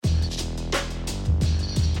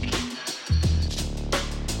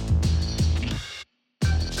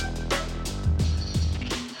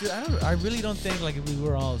I really don't think like if we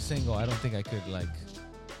were all single, I don't think I could like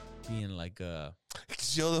be in like a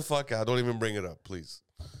Chill the fuck out. Don't even bring it up, please.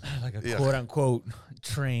 Yeah. quote unquote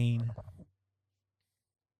train.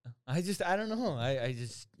 I don't know. I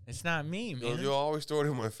just it's not me, man. You always throw it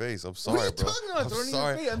in my face. I'm sorry, What are you bro. talking about? I'm Throwing it in your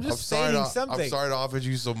sorry. face? I'm just sorry saying to, something. I'm sorry to offer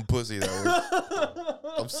you some pussy that was.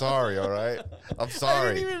 I'm sorry, all right? I'm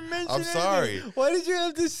sorry. I didn't even mention I'm sorry. anything. Why did you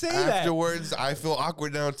have to say that? Afterwards, I feel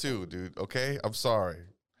awkward now too, dude. Okay? I'm sorry.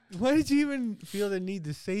 Why did you even feel the need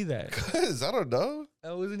to say that? Because I don't know.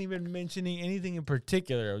 I wasn't even mentioning anything in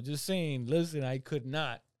particular. I was just saying, listen, I could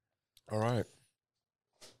not. All right.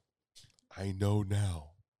 I know now.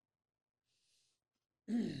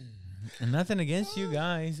 And nothing against you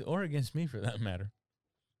guys or against me for that matter.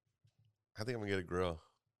 I think I'm going to get a grill.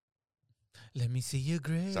 Let me see your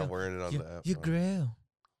grill. Stop wearing it on the app. Your grill.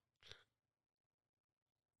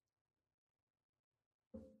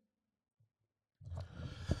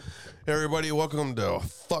 Hey, everybody. Welcome to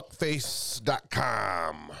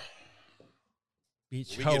fuckface.com.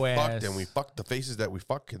 Beach We hoe get ass. fucked and we fuck the faces that we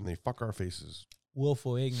fuck and they fuck our faces.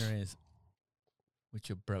 Willful ignorance with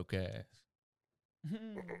your broke ass.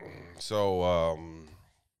 So,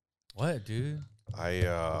 What, dude? I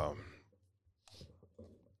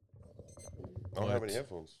don't have any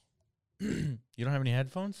headphones. You don't have any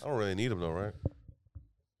headphones? I don't really need them though, right?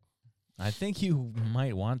 I think you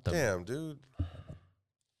might want them. Damn, dude.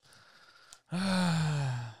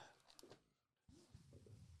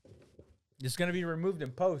 It's going to be removed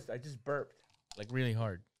in post. I just burped like really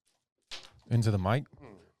hard. Into the mic?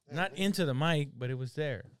 Not into the mic, but it was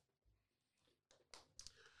there.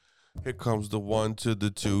 Here comes the 1 to the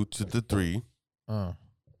 2 to the 3. Uh,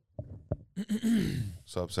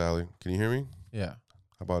 What's up, Sally? Can you hear me? yeah.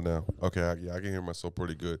 How about now? Okay, I can hear myself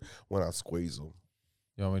pretty good when I squeeze them.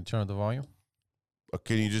 You want me to turn up the volume?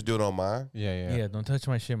 Can you just do it on mine? Yeah. Yeah, don't touch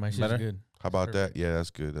my shit. My shit's Better? good. How about Perfect. that? Yeah,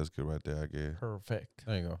 that's good. That's good right there, I guess. Perfect.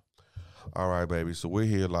 There you go. All right, baby. So we're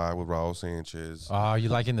here live with Raul Sanchez. Are you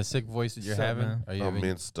liking the sick voice that you're Sup, having? man? Are you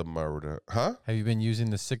Amidst the murder. Huh? have you been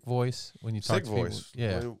using the sick voice when you talk Sick to people? voice.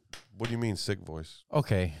 Yeah. What do you mean sick voice?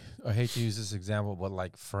 Okay. I hate to use this example, but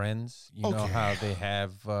like Friends, you know Okay. how they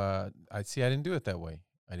have I didn't do it that way.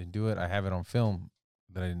 I didn't do it. I have it on film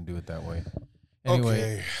that I didn't do it that way. Anyway,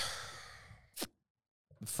 Okay.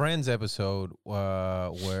 the Friends episode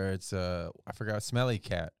where it's I forgot, Smelly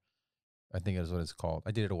Cat. I think is what it's called.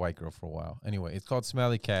 I dated a white girl for a while. Anyway, it's called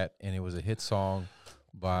Smelly Cat, and it was a hit song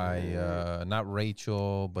by not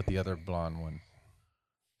Rachel, but the other blonde one,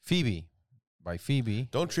 Phoebe, by Phoebe.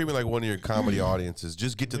 Don't treat me like one of your comedy audiences.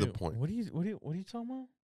 Just get to the Wait, point. What are you talking about?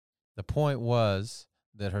 The point was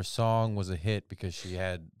that her song was a hit because she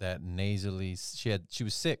had that nasally. She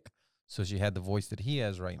was sick, so she had the voice that he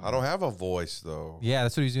has right now. I don't have a voice though. Yeah,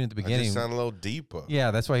 that's what he was doing at the I beginning. just sound a little deeper.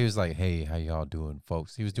 Yeah, that's why he was like, "Hey, how y'all doing,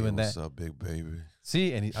 folks?" He was doing What's that. up, big baby?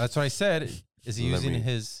 See, and that's what I said. Is he Let using me-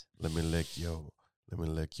 his? Let me lick your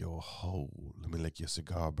hole. Let me lick your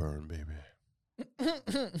cigar burn, baby.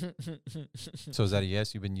 So is that a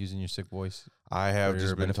yes? You've been using your sick voice. I have For just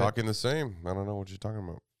your been benefit? talking the same. I don't know what you're talking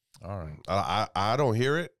about. All right. I don't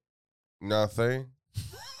hear it. Nothing.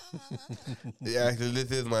 Yeah, actually,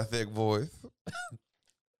 this is my thick voice.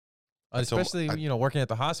 Especially working at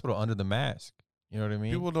the hospital under the mask. You know what I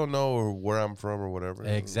mean? People don't know where I'm from or whatever.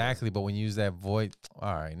 Exactly. But when you use that voice,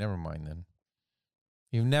 all right, never mind then.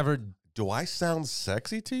 You've never. Do I sound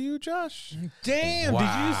sexy to you, Josh? Damn, did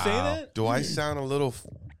you say Wow. that? Do I sound a little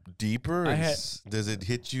deeper? I had- Does it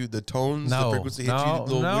hit you? The tones, No, the frequency hit you a no,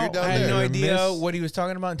 little no, weird down I had there? no You're idea miss- what he was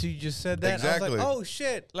talking about until you just said that. I was Exactly. like, oh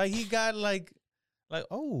shit! Like he got like,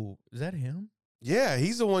 oh, is that him? Yeah,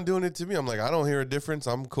 he's the one doing it to me. I'm like, I don't hear a difference.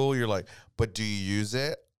 I'm cool. You're like, but do you use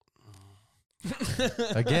it?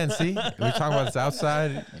 Again, see, we're talking about this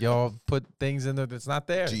outside. Y'all put things in there that's not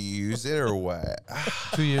there Do you use it or what?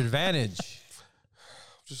 to your advantage.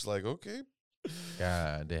 Just like, okay.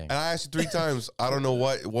 God dang. And I asked you 3 times. I don't know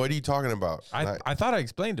what are you talking about? I thought I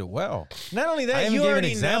explained it well. Not only I that, even you gave an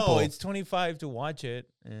already example. know it's 25 to watch it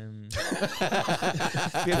and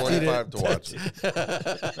 50 25 to watch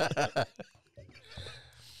it.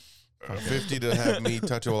 50 to have me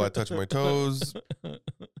touch it while I touch my toes.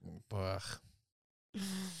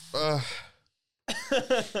 Ugh.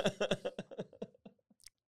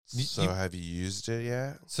 So have you used it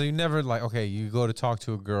yet? So you never you go to talk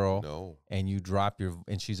to a girl No. and you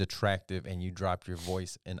and she's attractive and you drop your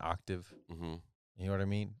voice an octave. Mm-hmm. You know what I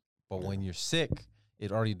mean? But Yeah. when you're sick,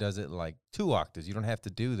 it already does it like 2 octaves. You don't have to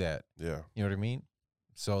do that. Yeah. You know what I mean?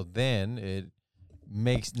 So then it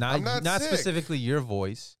makes I'm not not sick. specifically your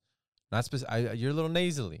voice, Not you're a little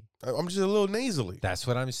nasally. I'm just a little nasally. That's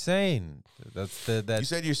what I'm saying. That's that. You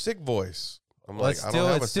said your sick voice. I'm Well, like, I don't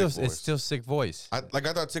have a sick voice. it's still sick voice. I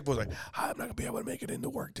thought sick voice like, I'm not gonna be able to make it into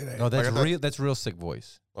work today. No, that's Like, I thought- real. That's real sick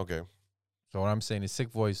voice. Okay. So what I'm saying is sick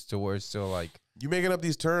voice to where it's still like. You making up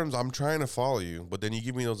these terms. I'm trying to follow you, but then you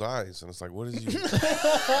give me those eyes, and it's like, what is you?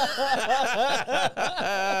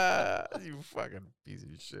 You fucking piece of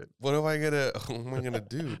shit. What am I gonna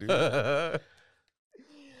do, dude?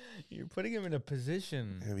 You're putting him in a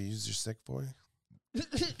position. Have you used your sick boy?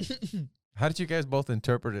 How did you guys both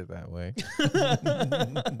interpret it that way?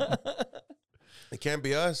 It can't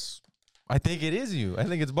be us. I think it is you. I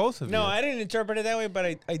think it's both of you. No, I didn't interpret it that way, but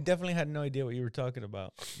I definitely had no idea what you were talking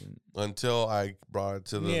about. Until I brought it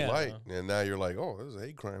to the Yeah. light, and now you're like, "Oh, this is a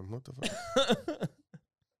hate crime." What the fuck?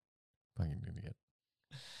 Fucking idiot.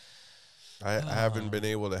 I haven't been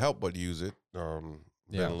able to help but use it. Yeah.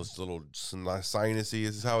 Been a little sinusy.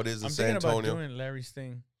 This is how it is in I'm San thinking about Antonio. doing Larry's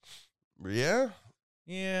thing. Yeah,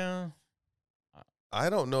 Yeah. I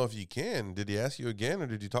don't know if you can. Did he ask you again, or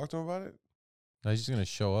did you talk to him about it? No, he's just gonna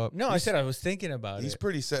show up. No, I said I was thinking about He's it.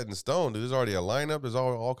 pretty set in stone. Dude. There's already a lineup. There's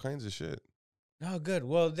all kinds of shit. Oh, good.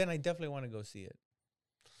 Well, then I definitely want to go see it.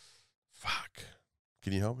 Fuck.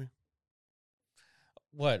 Can you help me?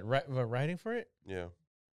 What? Writing for it? Yeah.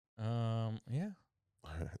 Yeah.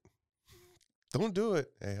 All right. Don't do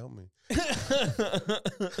it. Hey, help me.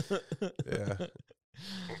 Yeah.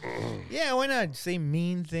 Yeah, why not say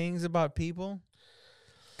mean things about people?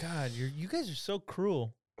 God, you guys are so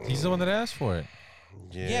cruel. He's the one that asked for it.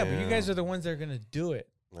 Yeah, but you guys are the ones that are gonna do it.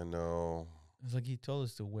 I know. It's like he told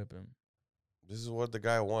us to whip him. This is what the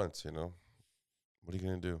guy wants, you know? What are you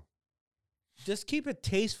going to do? Just keep it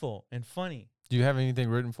tasteful and funny. Do you have anything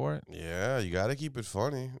written for it? Yeah, you got to keep it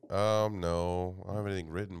funny. No. I don't have anything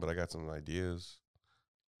written, but I got some ideas.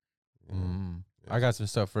 Yeah. I got some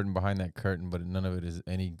stuff written behind that curtain, but none of it is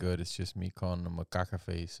any good. It's just me calling him a caca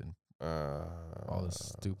face and all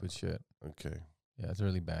this stupid shit. Okay. Yeah, it's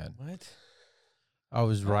really bad. What? I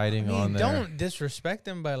was writing I mean, on there. don't disrespect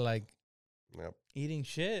him by like Yep. eating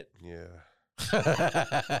shit. Yeah.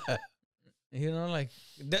 You know, like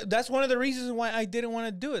that's one of the reasons why I didn't want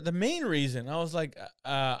to do it. The main reason I was like,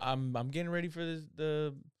 I'm getting ready for this,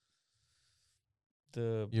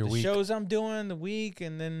 the week. shows I'm doing the week,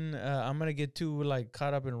 and then I'm gonna get too like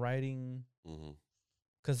caught up in writing Mm-hmm.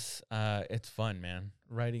 because it's fun, man.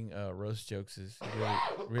 Writing roast jokes is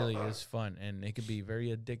really is fun, and it can be very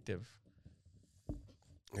addictive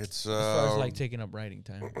It's as far as like taking up writing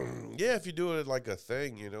time. yeah, if you do it like a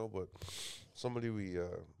thing, you know, but somebody we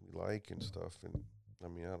like and stuff, and I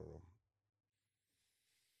mean, I don't know.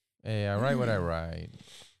 Hey, I write what I write.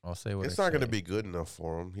 I'll say what It's I not going to say. be good enough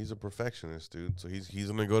for him. He's a perfectionist, dude. So he's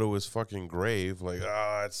going to go to his fucking grave like,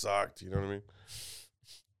 it sucked. You know what I mean?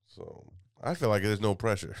 So I feel like there's no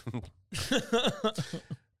pressure.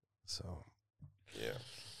 So, yeah,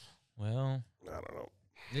 Well, I don't know.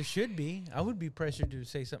 there should be. I would be pressured to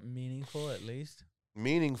say something meaningful at least.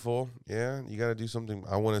 Meaningful, yeah. You got to do something.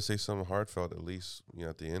 I want to say something heartfelt at least, you know,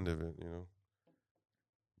 at the end of it, you know,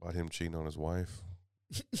 about him cheating on his wife.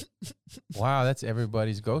 Wow, that's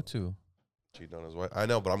everybody's go-to. Cheating on his wife. I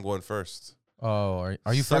know, but I'm going first. Oh,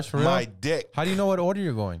 are you Suck first for real? my dick. How do you know what order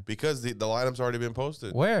you're going? Because the lineup's already been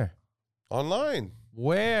posted Where? online.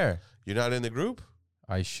 Where? You're not in the group?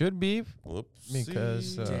 I should be. Whoops.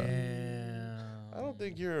 Because, Damn. I don't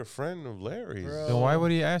think you're a friend of Larry's. Bro. Then why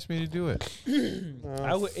would he ask me to do it?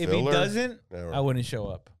 I would if he filler. doesn't, Never. I wouldn't show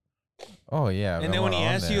up. Oh yeah. And I then when want he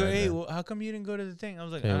on asked you, there, hey, then- well, how come you didn't go to the thing? I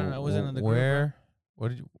was like, Okay, I don't know. I wasn't in the group. Where? What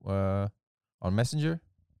did you? On Messenger?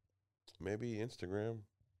 Maybe Instagram.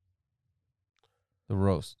 The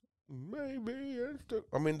roast. Maybe Insta.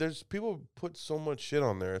 I mean, there's people put so much shit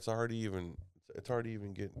on there. It's hard to even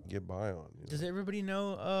get by on. You know? Does everybody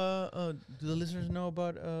know? Do the listeners know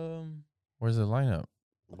about Where's the lineup?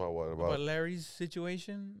 About what? about About? Larry's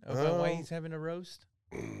situation? About why Um, he's having a roast?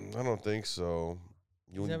 I don't think so.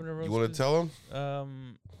 You He's having a roast want to with- tell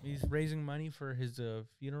him? He's raising money for his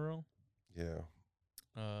funeral. Yeah.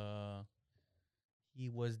 He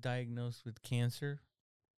was diagnosed with cancer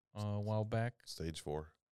a while back, Stage 4.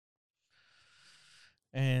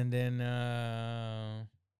 and then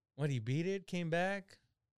he beat it, came back,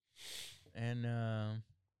 and Yeah.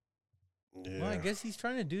 well, I guess he's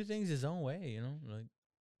trying to do things his own way, you know, like.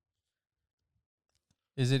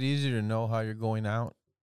 Is it easier to know how you're going out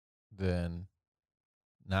than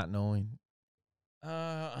not knowing?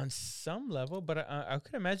 On some level, but I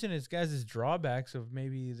could imagine it's guys' drawbacks of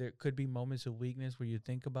maybe there could be moments of weakness where you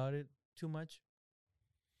think about it too much.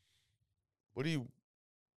 What do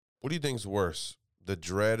you think's worse? The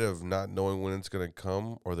dread of not knowing when it's gonna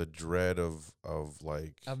come, or the dread of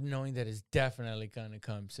like, Of knowing that it's definitely gonna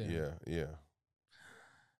come soon. yeah.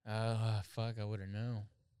 Fuck, I wouldn't know.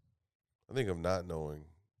 I think of not knowing.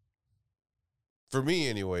 For me,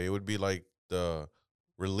 anyway, it would be like the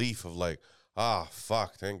relief of like,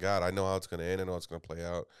 fuck, thank God, I know how it's gonna end. I know how it's gonna play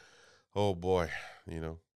out. Oh boy,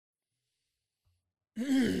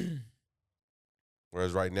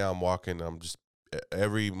 Whereas right now, I'm walking. I'm just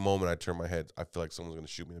every moment I turn my head, I feel like someone's gonna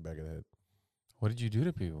shoot me in the back of the head. What did you do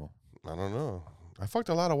to people? I don't know. I fucked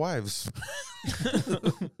a lot of wives.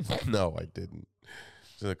 No, I didn't.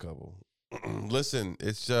 Just a couple. Listen,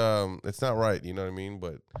 it's not right. You know what I mean?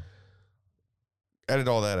 But edit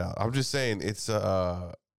all that out. I'm just saying it's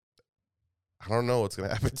I don't know what's gonna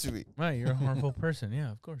happen to me. Right, you're a harmful person.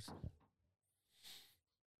 Yeah, of course.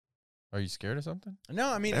 Are you scared of something? No,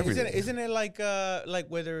 I mean, Everything. isn't it like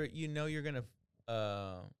whether you're gonna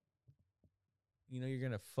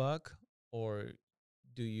fuck, or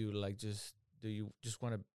do you just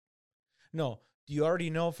want to? No, do you already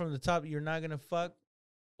know from the top you're not gonna fuck,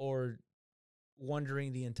 or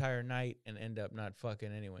wondering the entire night and end up not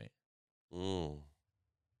fucking anyway? No,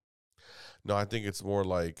 I think it's more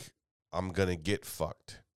like I'm gonna get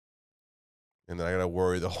fucked, and then I gotta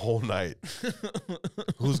worry the whole night.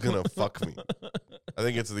 Who's gonna fuck me? I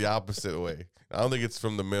think it's the opposite way. I don't think it's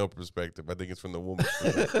from the male perspective. I think it's from the woman's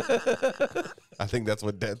perspective. I think that's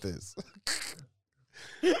what death is.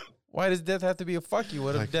 Why does death have to be a fuck you?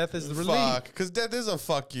 What if death is the relief? Fuck, because death is a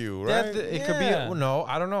fuck you, right? Death, it could be. No,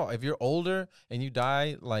 I don't know. If you're older and you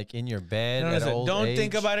die like in your bed at listen, old don't age,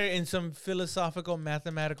 think about it in some philosophical,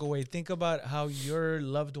 mathematical way. Think about how your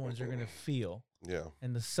loved ones are gonna feel. Yeah.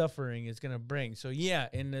 And the suffering it's gonna bring. So yeah,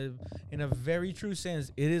 in a very true sense,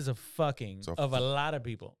 it is a fucking of a lot of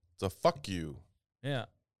people. It's a fuck you. Yeah.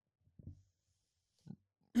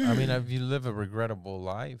 I mean, if you live a regrettable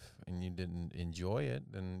life and you didn't enjoy it,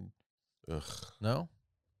 then no.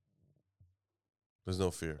 There's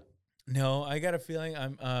no fear. No, I got a feeling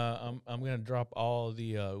I'm gonna drop all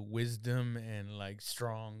the wisdom and like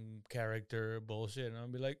strong character bullshit, and I'll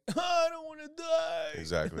be like, I don't want to die.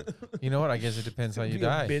 Exactly. You know what? I guess it depends how you Be a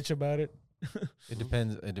die. bitch about it. It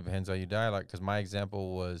depends how you die. Like, because my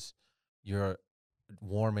example was you're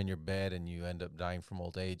warm in your bed and you end up dying from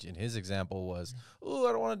old age, and his example was, oh,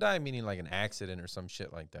 I don't want to die, meaning like an accident or some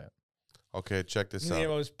shit like that. Okay, check this You mean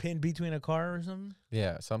out. I was pinned between a car or something?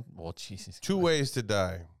 Yeah, well, Jesus. Two Christ. ways to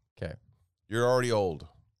die. Okay. You're already old.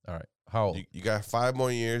 All right. How old? You got 5 more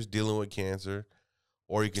years dealing with cancer,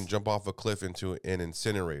 or you can jump off a cliff into an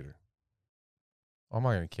incinerator. How am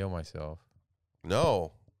I going to kill myself?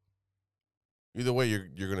 No. Either way,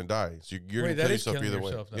 you're gonna die. So you're Wait, gonna that kill is yourself killing either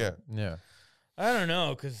yourself, way. though. Yeah. Yeah. I don't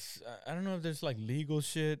know, because I don't know if there's like legal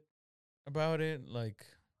shit about it. Like,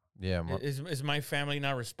 Yeah. is my family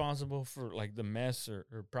not responsible for like the mess or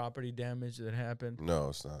property damage that happened? No,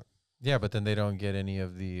 it's not. Yeah, but then they don't get any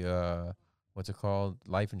of the, what's it called?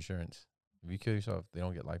 Life insurance. If you kill yourself, they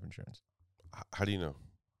don't get life insurance. How do you know?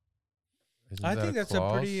 Isn't I that think that's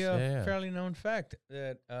clause? a pretty Yeah. fairly known fact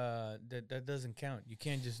that that doesn't count. You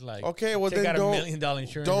can't just like Okay, well take then out $1 don't million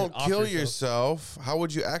insurance. don't and offer kill yourself. How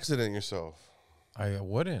would you accident yourself? I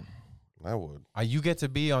wouldn't. I would. You get to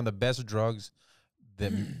be on the best drugs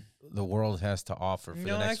that the world has to offer for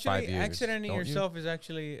No, the next actually, 5 years. accidenting don't you? yourself is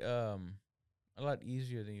actually a lot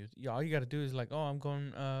easier than you. Yeah, all you got to do is like, oh, I'm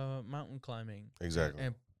going mountain climbing. Exactly.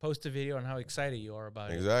 And post a video on how excited you are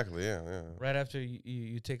about it. Exactly. Yeah. Right after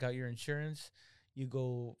you take out your insurance, you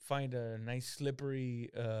go find a nice slippery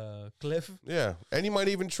cliff. Yeah, and you might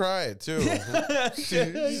even try it too.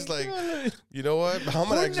 He's like, you know what? I'm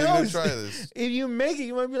Who actually gonna knows? try this. If you make it,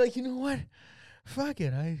 you might be like, you know what? Fuck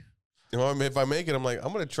it. You know, I mean, if I make it, I'm like,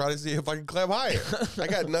 I'm gonna try to see if I can climb higher. I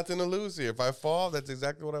got nothing to lose here. If I fall, that's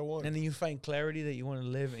exactly what I want. And then you find clarity that you want to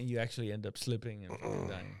live, and you actually end up slipping and fucking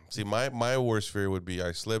dying. See, my worst fear would be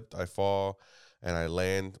I slipped, I fall, and I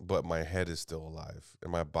land, but my head is still alive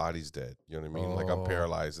and my body's dead. You know what I mean? Like I'm Oh.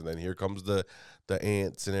 paralyzed, and then here comes the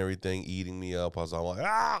ants and everything eating me up. I was all like,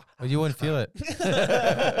 ah, Well, you wouldn't feel it.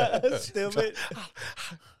 Stupid.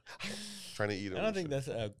 trying to eat them. I don't think that's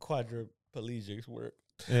a quadriplegic word.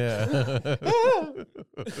 Yeah.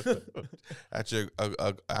 Actually,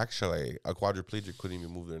 a quadriplegic couldn't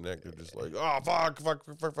even move their neck. They're just like, oh, fuck.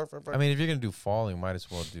 I mean, if you're going to do falling, might as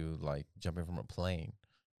well do like jumping from a plane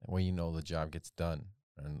where you know the job gets done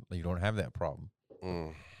and you don't have that problem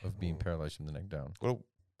of being paralyzed from the neck down. What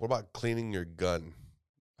about cleaning your gun?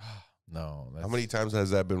 No. How many times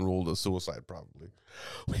has that been ruled a suicide? Probably.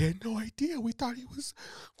 We had no idea. We thought he was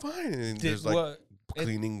fine. And there's like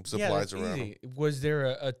cleaning supplies that's around. easy. Was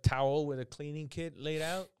there a towel with a cleaning kit laid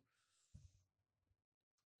out?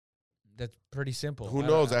 That's pretty simple. Who I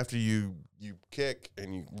knows? don't- After you kick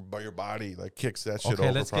and you by your body like kicks that shit over.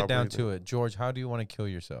 Okay, let's get down probably, to it. George, how do you want to kill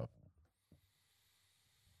yourself?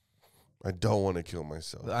 I don't want to kill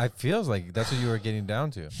myself. I feels like that's what you were getting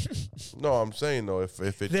down to. No, I'm saying though, if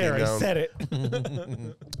it There, came I down, said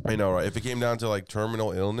it. I know, right? If it came down to like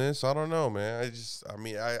terminal illness, I don't know, man.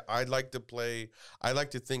 I'd like to play. I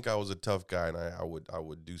like to think I was a tough guy, and I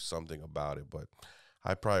would do something about it. But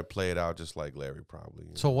I'd probably play it out just like Larry, probably.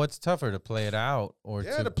 So what's tougher, to play it out or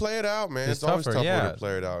to play it out, man. It's It's always tougher, tougher yeah. to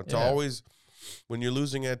play it out. It's Yeah. always when you're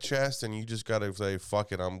losing at chess, and you just gotta say,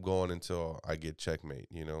 "Fuck it, I'm going until I get checkmate."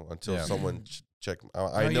 You know, until Yeah. someone check. I Oh,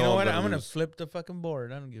 know. you know what? I'm gonna lose. flip the fucking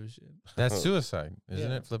board. I don't give a shit. That's suicide,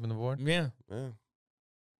 isn't Yeah. it? Flipping the board. Yeah. Yeah.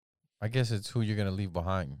 I guess it's who you're gonna leave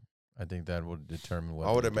behind. I think that would determine what.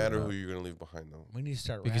 Why would they it do or matter not. who you're gonna leave behind though? We need to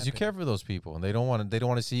start Because you rapping. care for those people, and they don't want to. They don't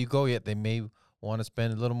want to see you go yet. They may want to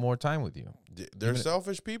spend a little more time with you. They're Even-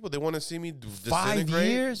 selfish people. They want to see me 5 disintegrate.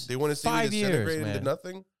 years? They want to see 5 me years, disintegrate into man.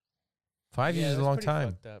 nothing. 5 years is a that's long pretty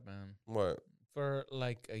time. fucked up, man. What? For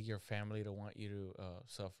like your family to want you to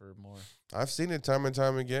suffer more. I've seen it time and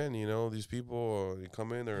time again. You know, these people they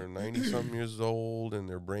come in, they're 90-something years old, and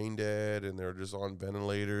they're brain dead, and they're just on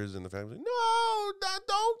ventilators, and the family's like, no,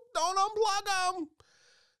 don't unplug them.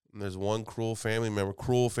 And there's one cruel family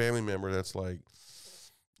member that's like,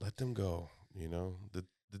 let them go. You know,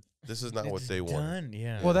 this is not what It's they want. done,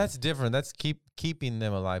 yeah. Well, that's different. That's keeping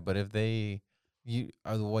them alive. But if the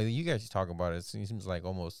way you guys talk about it seems like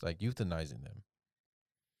almost like euthanizing them.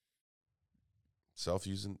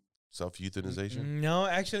 Self-euthanization. No,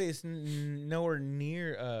 actually, it's nowhere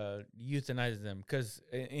near euthanizing them because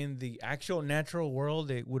in the actual natural world,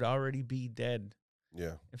 they would already be dead.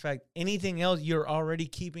 Yeah. In fact, anything else, you're already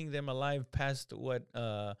keeping them alive past what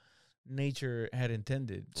nature had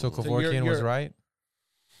intended. So So Kevorkian was right.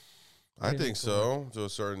 I Maybe think so to a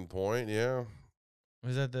certain point. Yeah.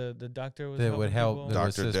 Was that the doctor? Was That would helping help people? the Dr.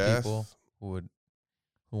 assist Death. people who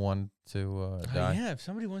want to die. Yeah, if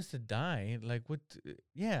somebody wants to die, like what?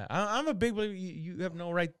 Yeah, I'm a big believer. You have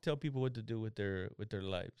no right to tell people what to do with their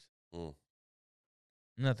lives. Mm.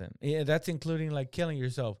 Nothing. Yeah, that's including like killing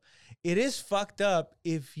yourself. It is fucked up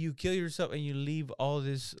if you kill yourself and you leave all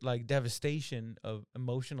this like devastation of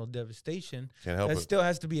emotional devastation Can't help that it. still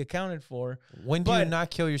has to be accounted for. When do you But- not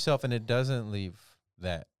kill yourself and it doesn't leave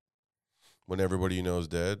that? When everybody you know is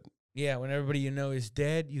dead, Yeah, when everybody you know is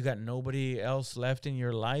dead, you got nobody else left in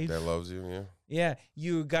your life. that loves you. Yeah. Yeah,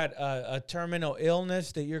 you got a terminal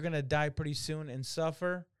illness that you're gonna die pretty soon and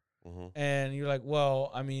suffer. Mm-hmm. And you're like,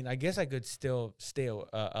 well, I mean, I guess I could still stay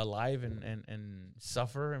alive and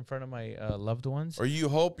suffer in front of my loved ones. Or you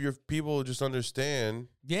hope your people just understand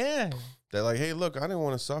Yeah. that, like, hey, look, I didn't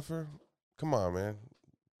want to suffer. Come on, man.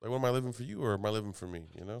 Like, what am I living for you or am I living for me?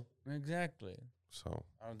 You know. Exactly. So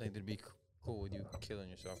I don't think they'd be cool with you killing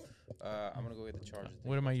yourself. I'm gonna go get the charges.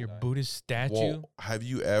 What am I, your Buddhist statue? well, have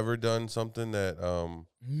you ever done something that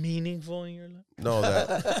Meaningful in your life? no that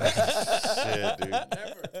shit, dude.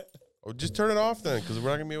 Never. Oh, just turn it off then, because we're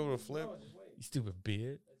not gonna be able to flip. You stupid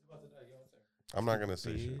bitch. I'm not gonna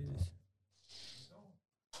say shit. Bitch.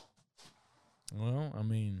 Well, I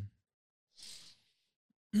mean,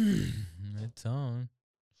 it's on.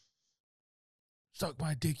 Suck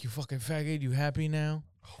my dick, you fucking faggot. You happy now?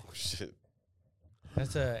 Oh shit.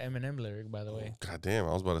 That's a Eminem lyric, by the way. God damn,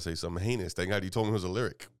 I was about to say something heinous. Thank God you told me it was a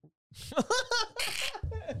lyric.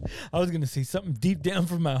 I was gonna say something deep down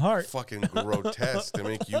from my heart. Fucking grotesque to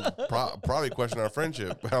make you probably question our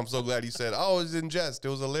friendship. But I'm so glad you said, "Oh, it was in jest. It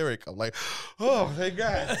was a lyric." I'm like, "Oh, thank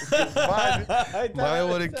God." Mine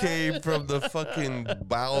would have came from the fucking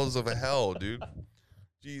bowels of hell, dude.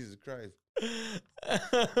 Jesus Christ.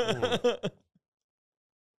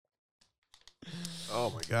 Oh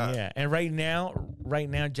my God. Yeah, and right now,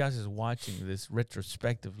 Josh is watching this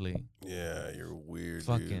retrospectively. Yeah, you're weird,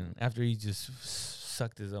 Fucking dude. after he just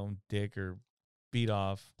sucked his own dick or beat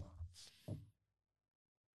off.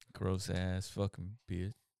 Gross ass fucking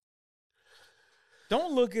bitch.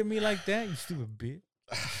 Don't look at me like that, you stupid bitch.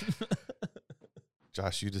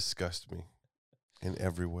 Josh, you disgust me in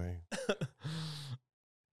every way.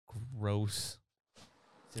 Gross.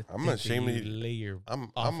 To I'm think ashamed that that you he- lay your I'm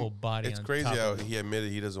awful body. It's on crazy top how of he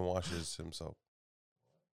admitted he doesn't wash himself.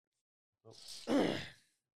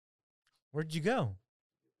 Where'd you go?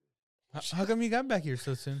 How come you got back here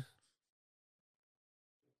so soon?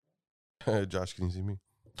 Josh, can you see me?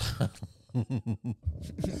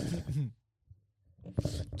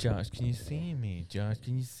 Josh, can you see me? Josh,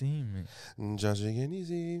 can you see me? Josh, can you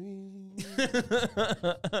see me?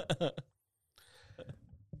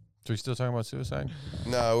 So you still talking about suicide?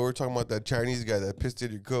 No, we were talking about that Chinese guy that pissed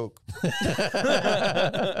in your Coke.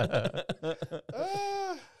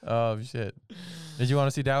 Ah, Oh shit! Did you want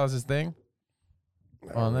to see Dallas's thing?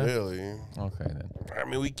 not On that? really. Okay then. I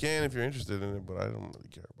mean, we can if you're interested in it, but I don't really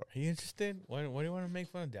care about it. Are you interested? Why do you want to make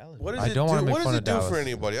fun of Dallas? What does I it don't do? wanna make What fun does of it do for Dallas.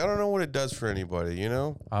 anybody? I don't know what it does for anybody, you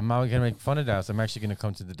know? I'm not gonna make fun of Dallas. I'm actually gonna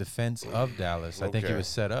come to the defense of Dallas. I think it Okay. was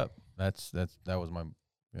set up. That was my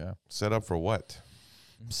Set up for what?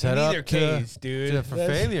 set In up either case, dude. for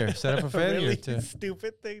That's failure. Set up for a failure really to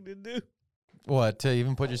stupid thing to do. what? To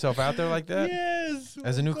even put yourself out there like that? Yes.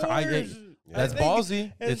 As a new of co- I- course. That's I think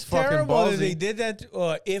ballsy. It's fucking terrible that they ballsy. did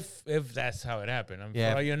that. If that's how it happened,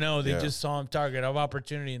 Yeah. for all you know, they Yeah. just saw him target of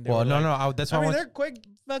opportunity. And they Well, were no, like, no. That's why I I mean, want. they're quick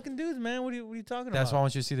fucking dudes, man. What are you talking That's why I about?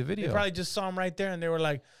 want you to see the They video. probably just saw him right there, and they were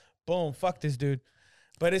like, "Boom, fuck this dude."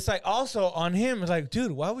 But it's like also on him. It's like,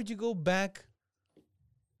 dude, why would you go back?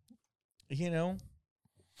 You know,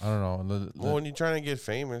 I don't know. Well, when you're trying to get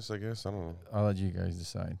famous, I guess. I don't know. I'll let you guys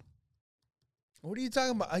decide. what are you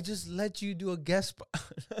talking about? I just let you do a guest spot.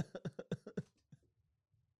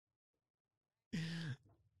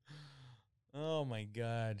 Oh my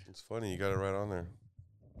god. It's funny. You got it right on there.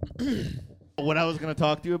 What I was going to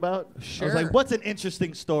talk to you about? I Sure. was like, what's an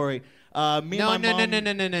interesting story? Me and No, my no,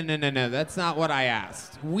 mom. no. That's not what I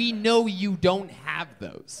asked. We know you don't have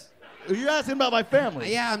those. You're asking about my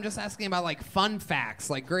family. Yeah, I'm just asking about like fun facts,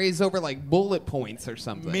 like graze over like bullet points or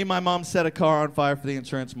something. Me and my mom set a car on fire for the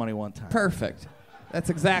insurance money one time. Perfect. That's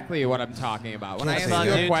exactly what I'm talking about. When I It's ask on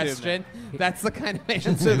you a YouTube, question, that's the kind of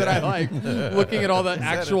answer that I like. Looking at all the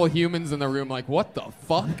actual humans in the room, like, what the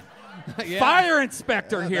fuck? Yeah. Fire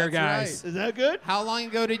inspector Yeah, here, that's guys. right. Is that good? How long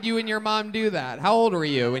ago did you and your mom do that? How old were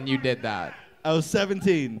you when you did that? I was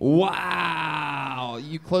 17. Wow.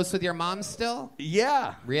 You close with your mom still?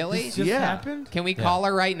 Yeah. Really? This just Yeah. happened? Can we call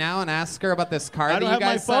her right now and ask her about this car I that don't you have my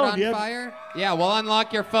guys set phone. on Yeah. fire? Yeah, we'll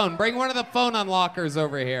unlock your phone. Bring one of the phone unlockers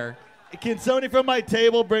over here. Can somebody from my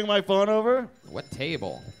table bring my phone over? What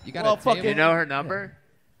table? You got Well, a table? fucking- You know her number?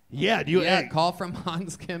 Yeah. Do you? Yeah, hey, call from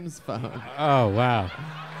Hans Kim's phone. Oh, wow.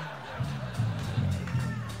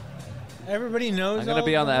 Everybody knows. I'm going to all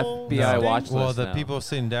be on the whole FBI thing? watch list Well, the now. people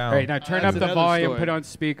sitting down. All right, now turn That's up the another volume, story. put on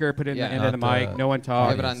speaker, put it in Yeah. the end of the Not mic. the- No one Have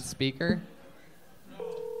talks. it on speaker.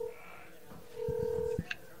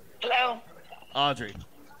 Hello, Audrey.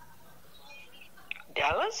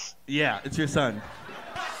 Dallas? Yeah, it's your son.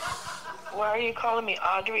 Why are you calling me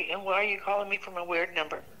Audrey and why are you calling me from a weird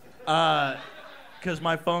number? Because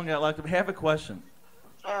my phone got locked up. Hey, I have a question.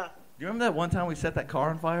 Do Uh, you remember that one time we set that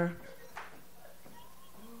car on fire?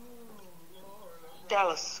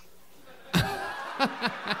 Dallas. Are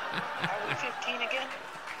we 15 again?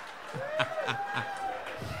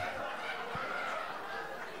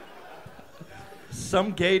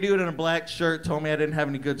 Some gay dude in a black shirt told me I didn't have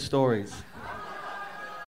any good stories.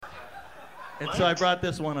 And so I What? brought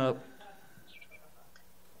this one up.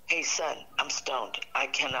 Hey, son, I'm stoned. I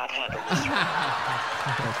cannot handle this.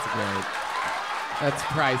 That's great. That's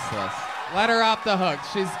priceless. Let her off the hook.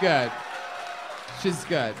 She's good. She's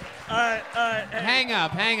good. All right. Hang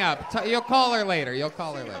up. You'll call her later.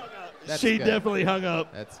 That's She good. definitely hung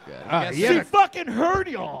up. That's good. Yeah, She fucking heard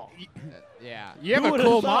y'all. Yeah. You have Who a would've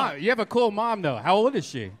cool thought? mom. You have a cool mom, though. How old is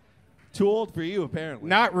she? Too old for you, apparently.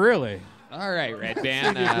 Not really. All right, Red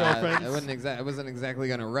Band. Your girlfriends. I wasn't exactly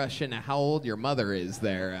going to rush into how old your mother is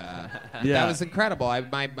there. Yeah. That was incredible. I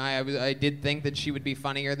did think that she would be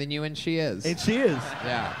funnier than you, and she is. And she is.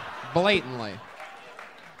 Yeah. Blatantly.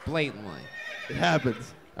 It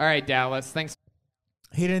happens. All right, Dallas. Thanks.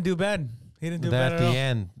 He didn't do bad. He didn't do bad At at the all.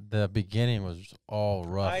 end, the beginning was all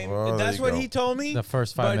rough. Well, there That's you what go. he told me. The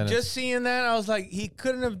first 5 but minutes. just seeing that, I was like, he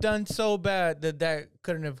couldn't have done so bad that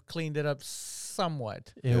couldn't have cleaned it up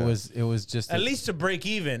somewhat. It was just At least to break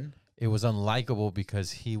even. it was unlikable because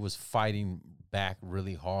he was fighting back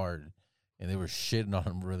really hard, and they were shitting on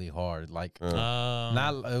him really hard. Like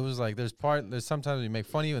not, it was like there's sometimes you make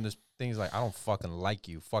fun of you, and there's things like I don't fucking like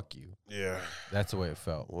you, fuck you. Yeah. That's the way it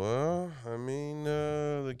felt. Well, I mean,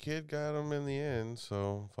 the kid got him in the end,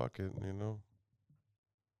 so fuck it, you know.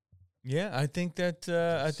 Yeah, I think that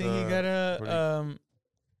I think he It's, got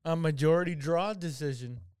a majority draw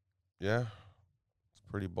decision. Yeah. It's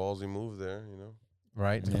a pretty ballsy move there, you know.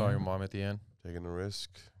 Right? To call Yeah. your mom at the end. Taking a risk.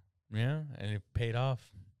 Yeah, and it paid off.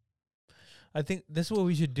 I think this is what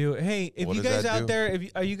we should do. Hey, if What you does guys that out do? there,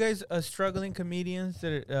 are you guys struggling comedians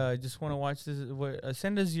that just want to watch this?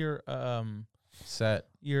 Send us your Set.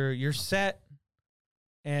 your set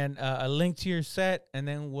and a link to your set, and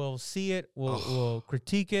then we'll see it. We'll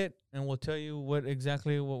critique it, and we'll tell you what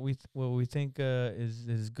we think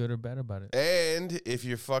is good or bad about it. And if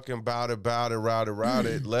you're fucking about it, route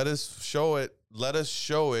it, let us show it. Let us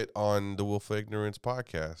show it on the Willful Ignorance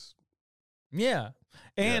podcast. Yeah,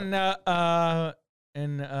 and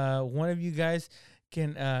one of you guys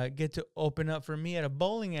can get to open up for me at a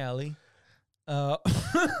bowling alley.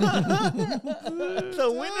 The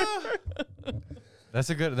winner. That's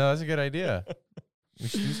a good idea. We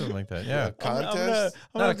should do something like that. Yeah. Contest?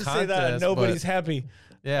 I'm Not gonna a say that contest, nobody's but- happy.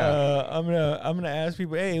 Yeah. I'm gonna ask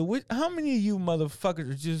people, hey, how many of you motherfuckers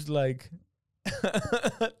are just like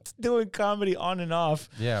doing comedy on and off?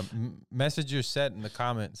 Yeah. Message your set in the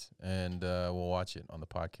comments, and we'll watch it on the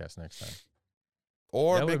podcast next time.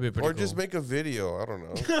 Or That would be pretty just cool. make a video. I don't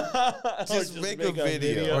know. Just make a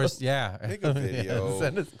video. Or yeah, Make a video.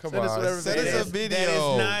 Send us, Come send us on, whatever send video. us a video. That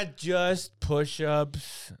is not just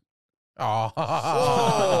push-ups. Oh,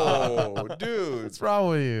 Oh, dude. what's wrong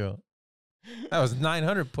with you? That was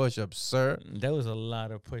 900 push-ups, sir. That was a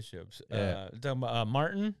lot of push-ups. Yeah. Talking about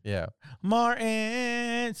Martin, Yeah,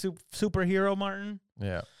 superhero Martin.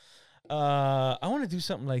 yeah. I want to do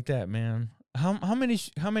something like that, man. How many?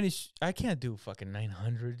 I can't do fucking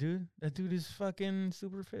 900, dude. That dude is fucking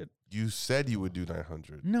super fit. You said you would do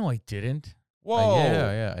 900. No, I didn't. Whoa.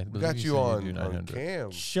 Yeah. I We believe got said you do on 900.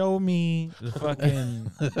 cam. Show me the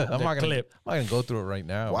fucking I'm the not gonna. clip. I'm not gonna go through it right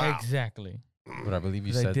now. Wow. Exactly. But I believe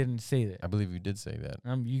you 'Cause I said. didn't say that. I believe you did say that.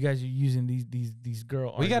 You guys are using these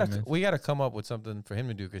girl We arguments. gotta come up with something for him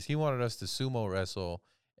to do because he wanted us to sumo wrestle,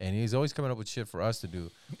 and he's always coming up with shit for us to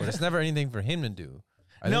do. But it's never anything for him to do.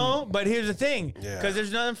 I No, think- but here's the thing, because Yeah.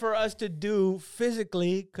 there's nothing for us to do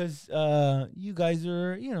physically, because you guys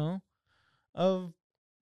are,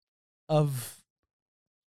 of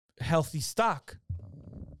healthy stock.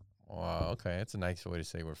 Wow. Okay, that's a nice way to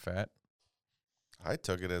say we're fat. I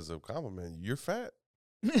took it as a compliment. You're fat.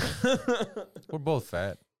 We're both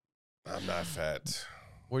fat. I'm not fat.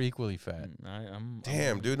 We're equally fat. I'm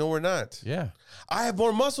Damn, dude. No, we're not. Yeah, I have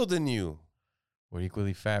more muscle than you. we're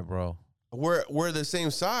equally fat, bro. We're the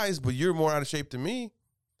same size, but you're more out of shape than me.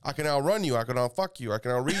 I can outrun you. I can outfuck you. I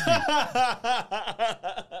can outread you.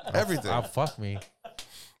 Everything. Oh, fuck me.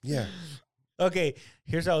 Yeah. Okay,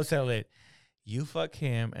 here's how I'll settle it. You fuck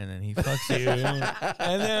him, and then he fucks you,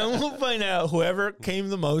 and then we'll find out whoever came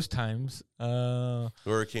the most times.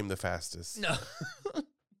 Whoever came the fastest. No.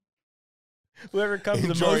 Whoever comes the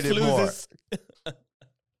Enjoyed most it more. loses.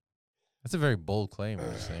 That's a very bold claim.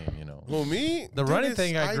 I'm saying, Who, me? The running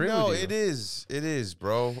thing, I agree know, with you. It is,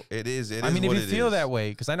 bro. It is. I mean, if you feel that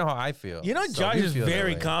way, because I know how I feel. You know, So Josh if you is feel that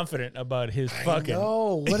very way- confident about his fucking.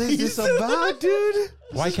 No, what is this about, dude?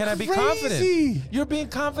 Why can't I be confident? You're being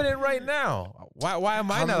confident right now. Why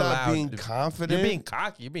am I I'm not not allowed? being to- confident. You're being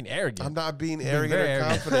cocky. You're being arrogant. I'm not being being arrogant very or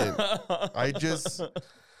arrogant. confident. I just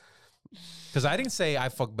Because I didn't say I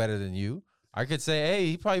fuck better than you. I could say, hey,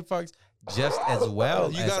 he probably fucks just as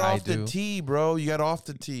well you as got I off do. the tee, bro. You got off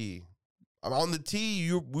the tee. I'm on the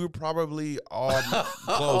tee. We're probably on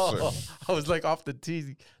closer. I was like off the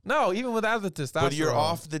tee. No, even without the testosterone. But you're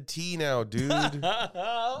off the tee now, dude.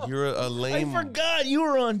 You're a I lame. forgot you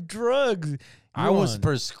were on drugs. I was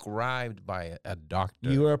prescribed by a doctor.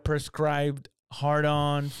 You were prescribed hard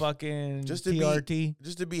on fucking Just to TRT.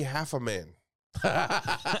 just to be half a man.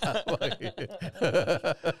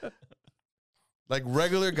 Like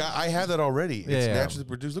regular guy, I have that already. It's Yeah. naturally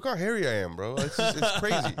produced. Look how hairy I am, bro. It's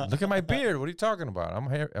crazy. Look at my beard. What are you talking about?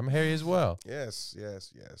 I'm hairy as well. Yes.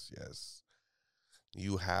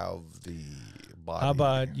 You have the body. How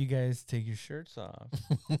about you guys take your shirts off?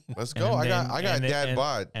 Let's go. And I then- got and then- dad and-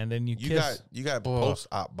 bod. And then you You kiss. got Ugh. post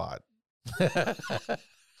op bod.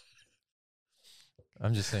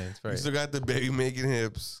 I'm just saying, it's You very. still got the baby making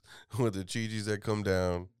hips with the chi-chis that come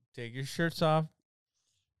down. Take your shirts off.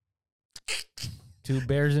 Two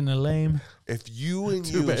bears in the lane. If you and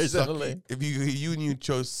Two you bears in suck, a lane. if you and you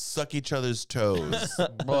chose suck each other's toes,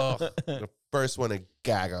 the first one to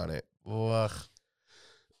gag on it. Ugh.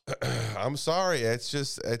 I'm sorry.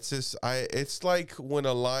 It's like when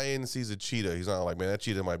a lion sees a cheetah. He's not like, man, that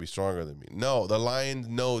cheetah might be stronger than me. No, the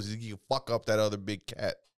lion knows he can fuck up that other big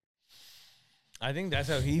cat. I think that's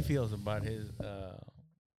how he feels about his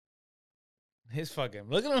fucking.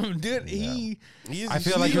 Look at him, dude. He. He's I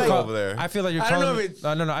feel like you're over there. I feel like you're I don't know calling me. if it's, No.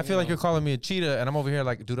 I feel you like know. you're calling me a cheetah, and I'm over here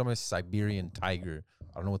like, dude, I'm a Siberian tiger.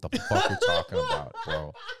 I don't know what the fuck you're talking about,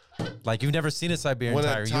 bro. Like you've never seen a Siberian When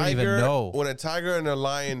tiger. a You don't even know. when a tiger and a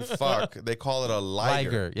lion fuck, they call it a liger.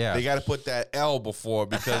 Liger, yeah. They got to put that L before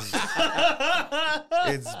because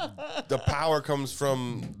it's the power comes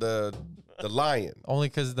from the lion. Only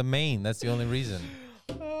because the mane. That's the only reason.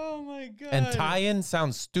 God. And tie-in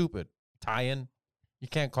sounds stupid. Tie-in. You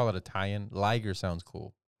can't call it a tie-in. Liger sounds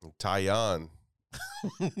cool. Tyon.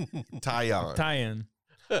 Tyon. Tie-in.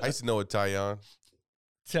 I used to know a Tyon.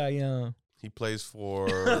 Tie-in. He plays for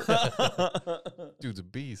Dude's a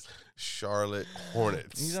beast. Charlotte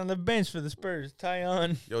Hornets. He's on the bench for the Spurs.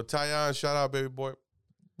 Tie-on. Yo, Tyon, shout out, baby boy.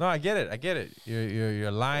 No, I get it. You're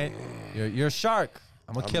a lion. You're a shark.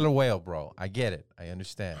 I'm a killer whale, bro. I get it. I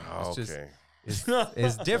understand. It's just Okay.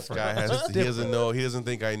 it's different. Guy has, It's he different. doesn't know. He doesn't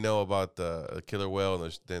think I know about the killer whale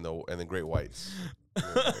and the great whites.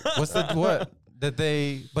 What's the what? That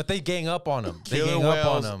they gang up on him. They Killer gang up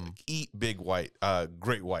on whales him. eat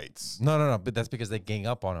great whites. No. But that's because they gang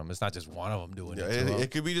up on him. It's not just one of them doing Yeah, it. to him. it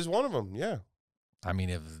could be just one of them. Yeah. I mean,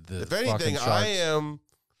 if If anything, I am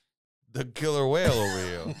the killer whale over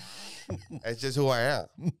here. That's just who I am.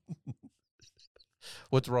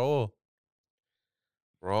 What's Raul?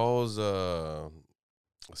 Raw's a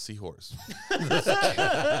seahorse.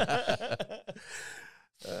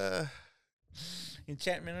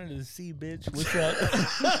 Enchantment under the sea, bitch. What's up?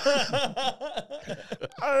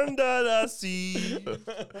 Under the sea.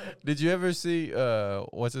 Did you ever see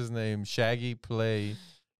what's his name? Shaggy play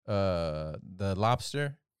the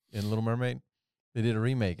lobster in Little Mermaid? They did a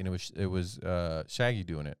remake and it was Shaggy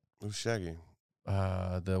doing it. Who's Shaggy?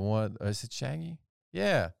 The one is it Shaggy?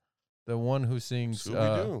 Yeah. The one who sings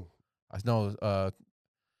Scooby-Doo. no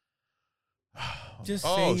Just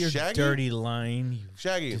Oh, say your Shaggy? dirty line. You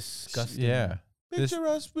Shaggy. disgusting. yeah. This- Picture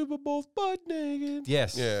us, we were both butt naked.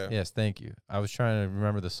 Yes. Yeah. Yes, thank you. I was trying to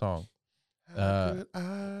remember the song. How could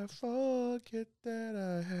I forget that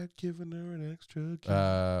I had given her an extra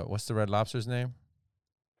gift? What's the Red Lobster's name?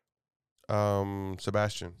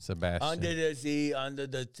 Sebastian. Sebastian. Under the sea, under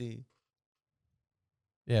the sea.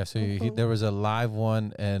 Yeah, so there was a live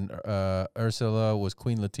one, and Ursula was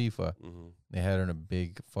Queen Latifah. Mm-hmm. They had her in a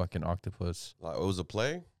big fucking octopus. It was a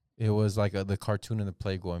play? It was like the cartoon and the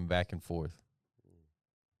play going back and forth.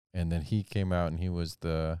 And then he came out, and he was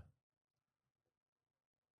the...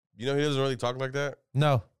 You know, he doesn't really talk like that.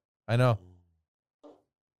 No, I know.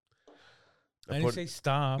 I didn't say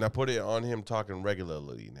stop. And I put it on him talking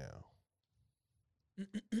regularly now.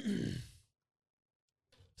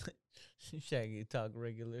 Shaggy talk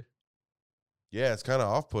regular. Yeah, it's kind of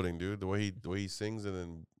off-putting, dude. The way he sings it,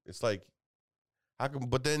 and it's like, how come?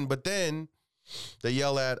 But then they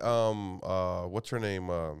yell at what's her name?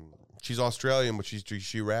 She's Australian, but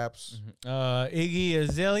she raps. Iggy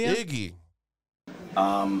Azalea. Iggy.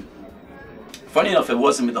 Funny enough, it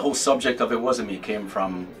wasn't me. The whole subject of it wasn't me. It came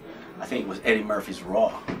from, I think it was Eddie Murphy's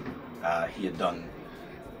Raw. He had done,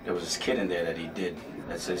 there was this kid in there that he did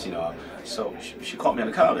that says, you know, so she caught me on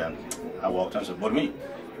the counter and I walked up and said, what do you mean?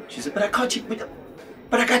 She said, but I caught you,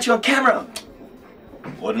 but I got you on camera.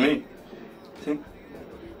 What do you mean? See?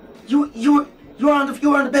 You were on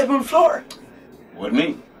the bedroom floor. What do you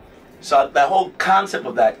mean? So that whole concept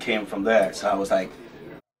of that came from there. So I was like,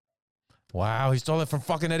 Wow, he stole it from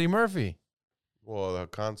fucking Eddie Murphy. Well, the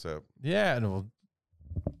concept, Yeah, no,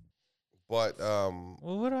 but Well,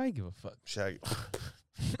 what do I give a fuck? Shaggy.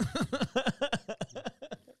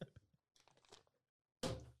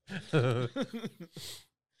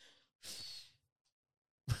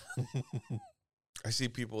 I see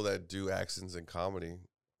people that do accents in comedy,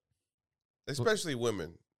 especially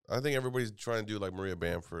women. I think everybody's trying to do like Maria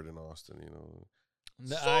Bamford in Austin, you know.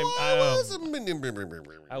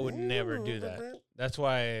 I would never do that. That's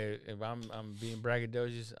why if I'm being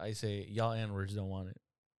braggadocious, I say y'all N-words don't want it.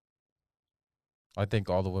 I think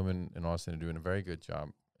all the women in Austin are doing a very good job,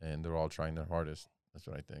 and they're all trying their hardest. That's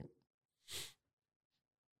what I think.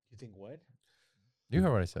 You think what? You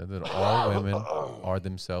heard what I said, that all women are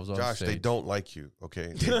themselves on Josh, stage. they don't like you, okay?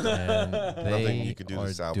 And Nothing they you could do to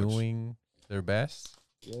are salvage. doing their best.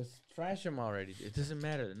 Just trash them already. It doesn't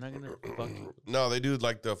matter. They're not gonna fuck you. No, they do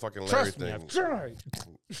like the fucking Larry Trust me, thing. I've tried.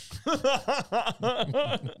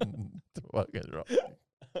 The fuck is wrong?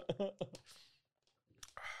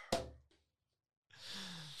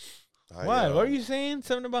 I, What? What are you saying?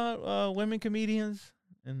 Something about women comedians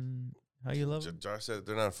and how you love them? Josh said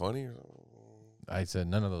they're not funny. I said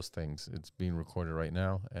none of those things. It's being recorded right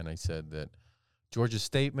now. And I said that George's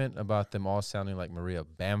statement about them all sounding like Maria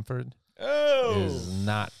Bamford is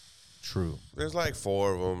not true. There's like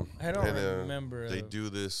 4 of them. I don't remember. They do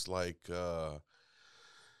this like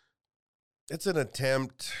it's an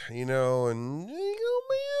attempt, you know, and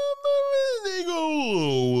they go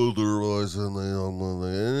low with their voice and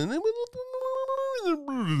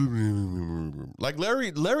like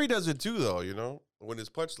Larry does it too, though, you know, when his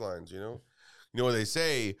punchlines, you know what they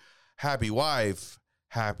say, happy wife,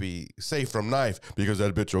 happy, safe from knife because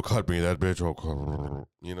that bitch will cut me. That bitch will,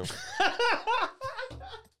 you know.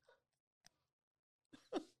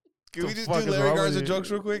 Can we just do Larry Garza jokes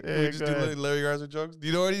real quick? Can we just do Larry Garza jokes? Do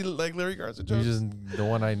you know any like Larry Garza jokes? You just the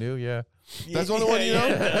one I knew, yeah. That's the only one you know?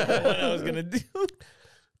 That's what I was gonna do.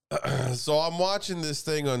 So I'm watching this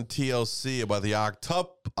thing on TLC about the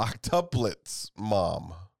octuplets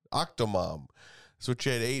mom, Octomom. So she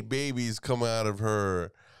had 8 babies come out of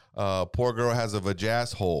her. Poor girl has a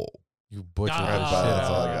vajasshole. You butchered Ah. that shit That's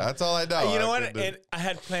all I out. got. That's all I know. You know I what? couldn't And I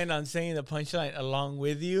had planned on saying the punchline along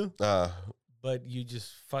with you, do- but you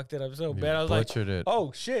just fucked it up so You bad. I was like, butchered it.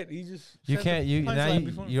 "Oh shit!" He just You said can't. the You now. punchline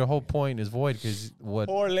before me. Your whole point is void because what?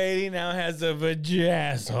 Poor lady now has a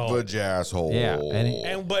vajasshole. vajasshole. Yeah, and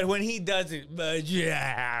And but when he does it,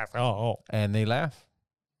 vajasshole. And they laugh.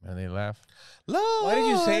 And they laugh. Why did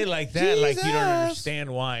you say it like that? Like you don't Jesus. understand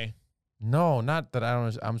why? No, not that I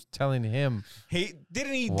don't. I'm telling him. He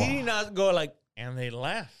didn't. He Wow. did he not go like? And they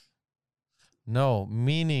laugh. No,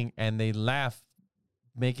 meaning, and they laugh,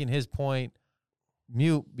 making his point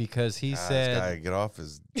mute because he This guy said, get off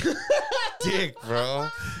his dick, bro.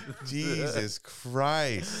 Jesus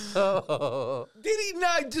Christ. Did he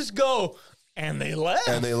not just go? And they laugh.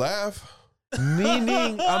 And they laugh.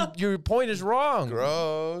 meaning, your point is wrong.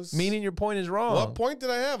 Gross. Meaning your point is wrong. What point did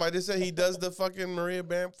I have? I just said he does the fucking Maria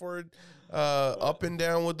Bamford up and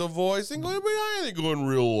down with the voice and going, but I ain't going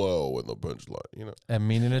real low in the punchline, you know. And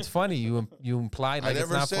meaning it's funny. You implied like it's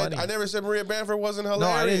not funny. I never said Maria Bamford wasn't No,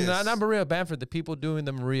 hilarious. I didn't. Not Maria Bamford. The people doing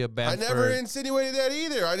the Maria I Bamford. never insinuated that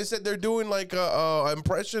either. I just said they're doing like a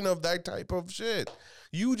impression of that type of shit.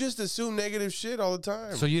 You just assume negative shit all the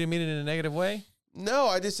time. So you didn't mean it in a negative way? No,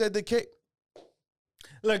 I just said the case.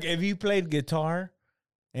 Look, if you played guitar,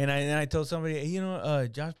 and I told somebody, hey, you know,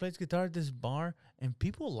 Josh plays guitar at this bar, and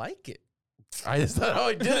people like it. That's not how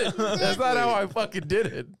I did it. That's not how I fucking did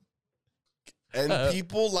it. And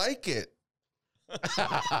people like it.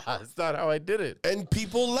 That's not how I did it. And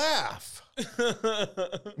people laugh.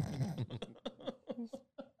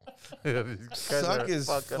 Suck his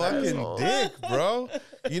fucking dick, bro.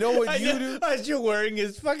 You know what you do? As you're wearing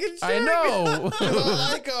his fucking shirt. I know.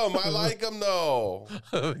 I like him though.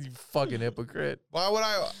 You fucking hypocrite. Why would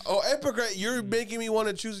I? Oh, hypocrite! You're making me want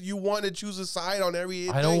to choose. You want to choose a side on every.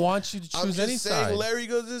 I don't want you to I'm choose just any saying. side. Larry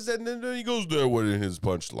goes this, and then he goes there with his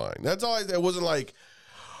punchline. That's all I said. It wasn't like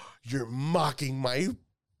you're mocking my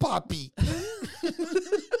papi.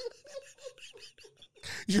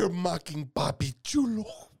 You're mocking Papi Chulo.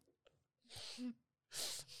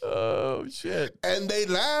 Oh shit! And they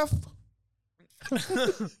laugh.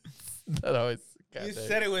 That always. You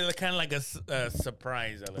said it with kind of like a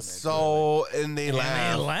surprise element. So and they and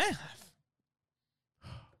laugh. they laugh.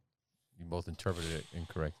 You both interpreted it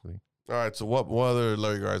incorrectly. All right. So what other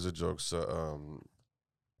Larry Garza jokes?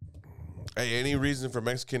 Hey, any reason for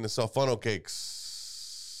Mexican to sell funnel cakes?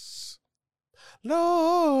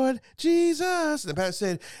 Lord Jesus. And the pastor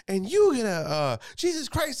said, and you gonna Jesus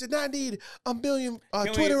Christ did not need a million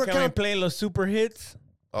Twitter Can we account. play los super hits?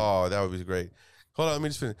 Oh, that would be great. Hold on, let me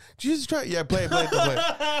just finish. Jesus Christ. Yeah, play it.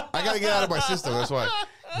 I gotta get out of my system. That's why.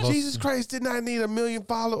 Jesus Christ did not need a million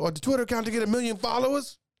followers or the Twitter account to get 1 million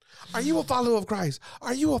followers. Are you a follower of Christ?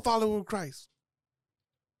 Are you a follower of Christ?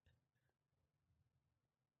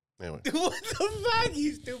 Anyway, What the fuck,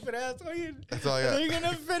 you stupid asshole? that's all I got. You're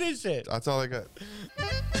gonna finish it. That's all I got.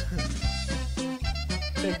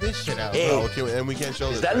 Check this shit out. Oh, okay, and we can't show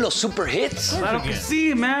this. Is that Los Super Hits? I don't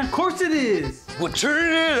see it, man. Of course it is. Well,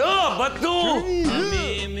 turn it up, Bato.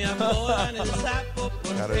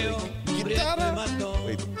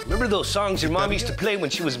 Wait, Remember those songs your mom used to play when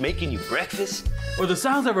she was making you breakfast? Or the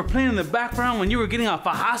songs that were playing in the background when you were getting a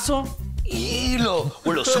fajazo. Hilo,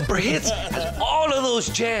 where Los Super Hits has all of those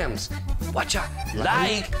jams. Watch out,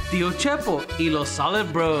 like Tio Chepo y los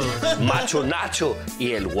Solid Bros. Macho Nacho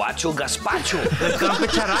y el Guacho Gazpacho. El Campe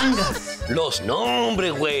Charangas. Los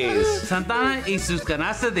Nombre Güeyes. Santana y sus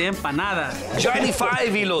canastas de empanadas. Johnny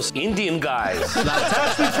Five y los Indian Guys. La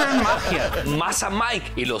Tax Return Magia. Masa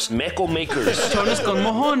Mike y los Meco Makers. Chones con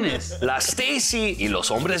mojones. La Stacy y los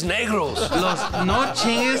Hombres Negros. Los No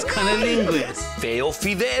Chingues Canelingües. Feo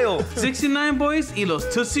Fideo. 69 Boys y los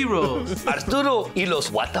Tootsie Rolls. Arturo y los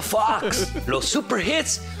What the Fox. Los Super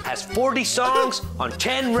Hits has 40 songs on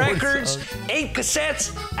 10 records, 8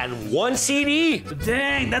 cassettes, and 1 CD.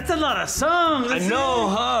 Dang, that's a lot of songs. I know,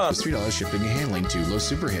 huh? It's $3 shipping and handling to Los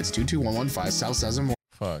Super Hits 22115 South Sesame.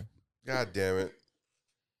 Fuck. God damn it.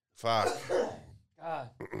 Fuck. God.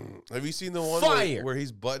 Have you seen the one Fire. where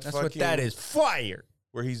he's butt That's fucking? what that is. Fire.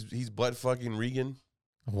 Where he's butt fucking Regan?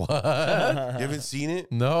 What? You haven't seen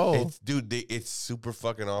it? No. It's, dude, it's super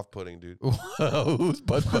fucking off-putting, dude. Who's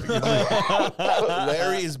butt fucking?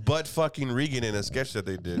 Larry is butt fucking Regan in a sketch that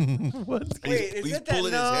they did. What? Wait, is it that?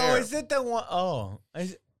 No, is it the one? Oh,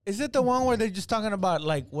 is it the one where they're just talking about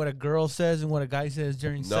like what a girl says and what a guy says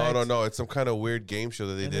during sex? No. It's some kind of weird game show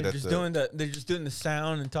that they did They're at just the. they're just doing the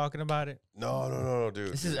sound and talking about it. No,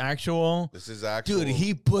 dude. This is actual. This is actual. Dude,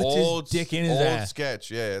 he puts his dick in his old ass. sketch.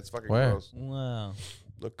 Yeah, it's fucking Where? gross. Wow.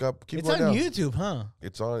 Look up. Keep It's going on down. YouTube, huh?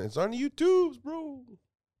 It's on YouTube, bro.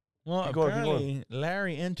 Well, Keep going, keep apparently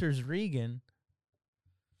Larry enters Regan.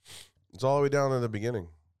 It's all the way down in the beginning.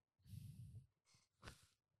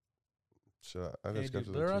 I Hey, just got dude,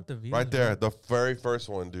 to blur out the views, right there, man. the very first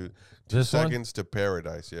one, dude. 2 This one? seconds to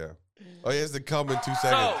paradise. Yeah. Oh, he has to come in 2 seconds.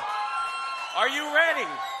 So, are you ready?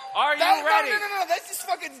 Are you No, ready? No, that's just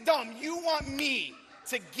fucking dumb. You want me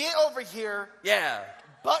to get over here, Yeah.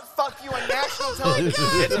 butt fuck you on national television,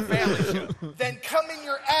 It's a family show. then come in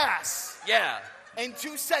your ass Yeah. in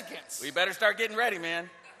 2 seconds? We better start getting ready, man.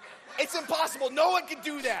 It's impossible. No one can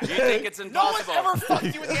do that. You think it's impossible? No one's ever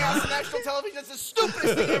fucked you in the ass on national television. That's the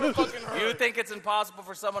stupidest thing I ever fucking heard. You think it's impossible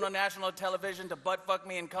for someone on national television to butt fuck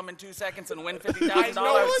me and come in 2 seconds and win $50,000? I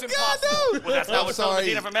know it's impossible. Well, that's not what Phil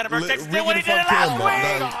Medina from Edinburgh Texas did Regan when he did it fucked last him, week.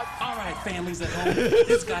 but All right, families at home,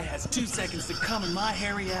 this guy has 2 seconds to come in my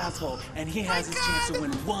hairy asshole, and he has his chance to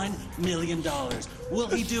win $1 million. Will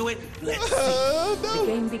he do it? Let's see. The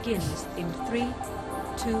game begins in 3,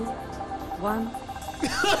 2, 1. Oh,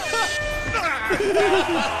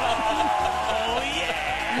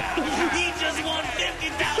 yeah! He just won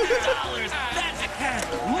 $50,000! That's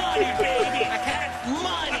money, baby! That's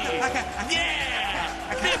money! Yeah!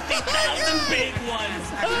 50,000 big ones!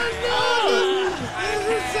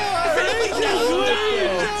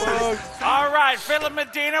 All right, Philip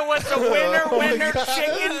Medina was the winner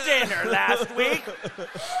chicken dinner last week.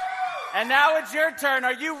 And now it's your turn.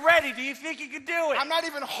 Are you ready? Do you think you can do it? I'm not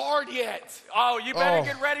even hard yet. Oh, you better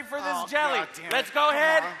get ready for this jelly. God damn it. Let's go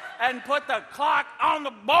ahead and put the clock on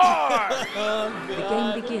the board. The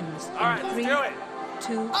game begins in All right, 3, let's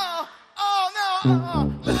do it. 2,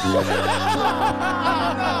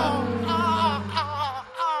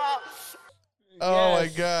 Oh my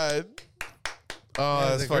god. Oh,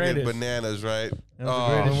 that's the fucking greatest. bananas, right? That was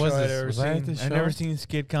the greatest was show I'd this? ever Was I at seen. this I've never show? seen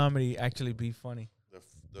skit comedy actually be funny.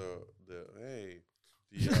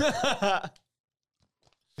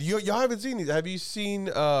 Y'all haven't seen these. Have you seen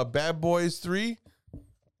Bad Boys 3?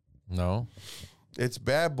 No. It's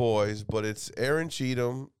Bad Boys, but it's Aaron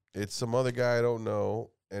Cheatham. It's some other guy I don't know,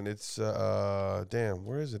 and it's damn,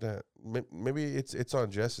 where is it at? Maybe it's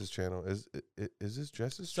on Jess's channel. Is this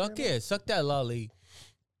Jess's Suck channel? it. Suck that lolly.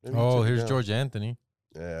 Maybe Oh, check it here's out. George Anthony.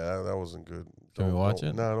 Yeah, that wasn't good. Can we watch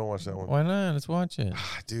it? No, don't watch that one. Why not? Let's watch it.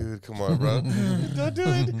 Dude, come on, bro. Don't do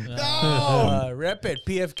it. No. Rep it.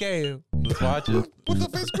 PFK. Let's watch it. Put the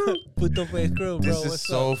face crew. Put the face crew, bro. This is What's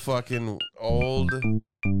so up? fucking old. And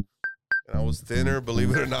I was thinner, believe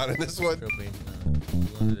it or not, in this one.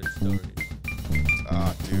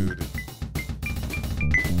 Ah, dude.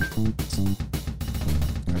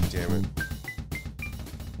 God damn it.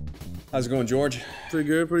 How's it going, George? Pretty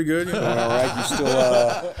good. You know? All right. You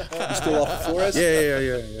still off of Flores?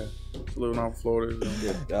 Yeah. Still living off Florida.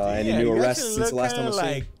 You know? Any new arrests since the last time we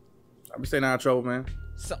seen? I've been staying out of trouble, man.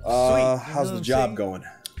 How's the job going?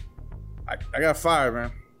 I got fired,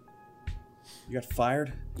 man. You got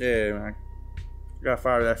fired? Yeah, man. I got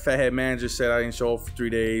fired. That fathead manager said I didn't show up for 3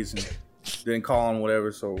 days and didn't call him,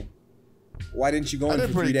 whatever. So why didn't you go in for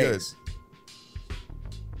 3 days?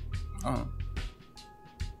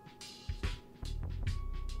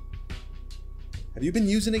 Have you been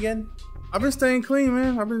using again? I've been staying clean,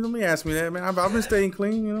 man. Let me ask me that, man. I've been staying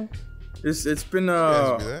clean, you know. It's been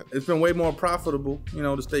ask me that. it's been way more profitable, you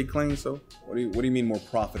know, to stay clean. So what do you mean more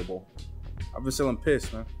profitable? I've been selling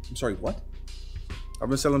piss, man. I'm sorry, what? I've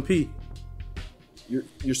been selling pee.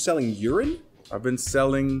 You're selling urine? I've been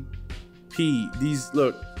selling pee.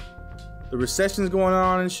 Look, the recession's going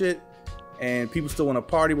on and shit, and people still want to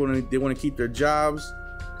party, but they want to keep their jobs.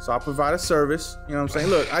 So I provide a service. You know what I'm saying?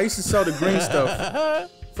 Look, I used to sell the green stuff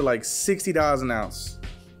for like $60 an ounce.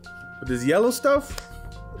 But this yellow stuff,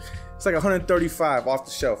 it's like $135 off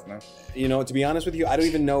the shelf, man. You know, to be honest with you, I don't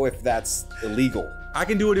even know if that's illegal. I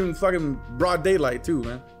can do it in fucking broad daylight too,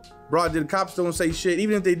 man. Broad, the cops don't say shit.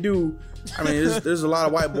 Even if they do, I mean, there's a lot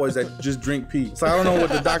of white boys that just drink pee. So I don't know what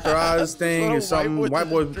the Dr. Oz thing is something. White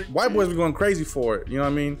boys were going crazy for it. You know what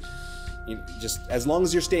I mean? Just as long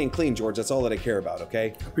as you're staying clean, George, that's all that I care about,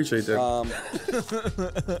 okay? I appreciate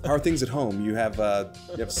that. How are things at home? You have a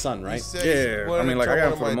son, right? Yeah, I mean, like I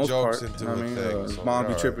got him for the most part. into I mean, thing, so mom be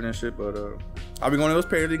alright. tripping and shit, but I've been going to those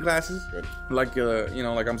parenting classes, like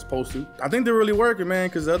like I'm supposed to. I think they're really working, man.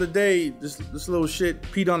 Because the other day, this little shit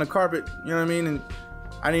peed on the carpet. You know what I mean? And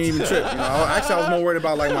I didn't even trip. Actually, I was more worried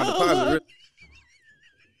about like my deposit.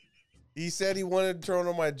 He said he wanted to turn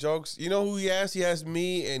on my jokes. You know who he asked? He asked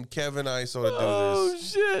me and Kevin ISO to do this. Oh,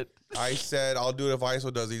 shit. I said, I'll do it if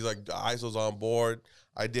ISO does it. He's like, ISO's on board.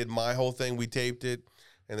 I did my whole thing. We taped it.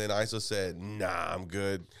 And then ISO said, nah, I'm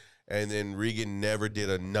good. And then Regan never did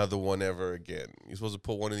another one ever again. You're supposed to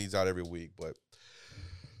put one of these out every week, but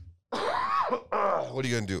what are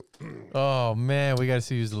you going to do? Oh, man. We got to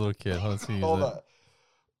see you as a little kid. Let's see. Hold on.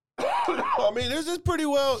 I mean, this is pretty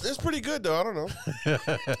well. It's pretty good, though. I don't know.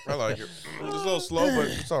 I like it. It's a little slow, but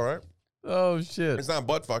it's all right. Oh, shit. It's not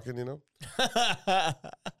butt fucking, you know?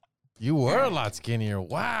 You were a lot skinnier.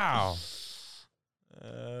 Wow.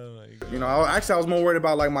 Oh, my God. I was more worried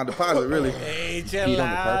about like my deposit, really. Hey, chill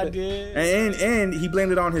out, dude. And he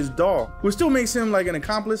blamed it on his dog, which still makes him like an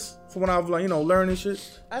accomplice for when I was like, learning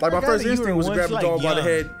shit. Like my first instinct was to grab the dog by the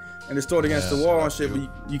head and just throw it against the wall and shit,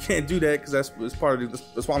 but you can't do that because that's part of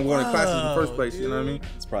that's why I'm going to classes in the first place. Dude. You know what I mean?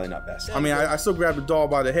 It's probably not best. I mean, I still grabbed the dog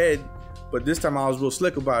by the head, but this time I was real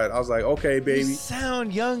slick about it. I was like, okay, baby. You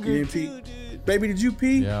sound younger, you too, dude. dude. Baby, did you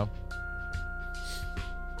pee? Yeah.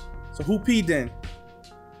 So who peed then?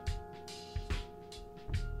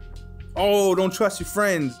 Oh, don't trust your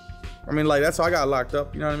friends. I mean, like, that's how I got locked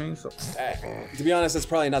up. You know what I mean? So, to be honest, that's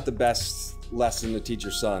probably not the best lesson to teach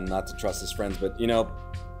your son, not to trust his friends. But,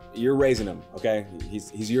 you're raising him, okay?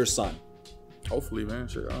 He's your son. Hopefully, man.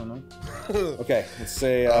 Shit, I don't know. Okay, let's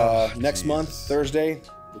say next month, Thursday,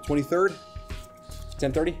 the 23rd,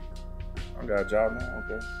 10:30. I got a job now,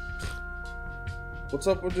 okay. What's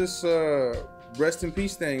up with this rest in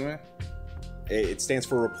peace thing, man? It stands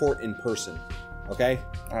for report in person, okay?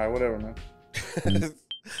 All right, whatever, man.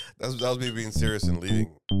 that was me being serious and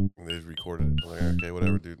leaving. They just recorded it. I'm like, okay,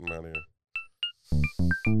 whatever, dude. I'm out of here.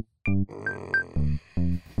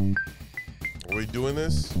 Are we doing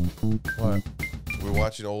this? What? We're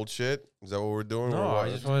watching old shit? Is that what we're doing? No, I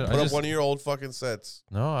just want put up one of your old fucking sets.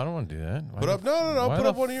 No, I don't want to do that. Put up, no. Put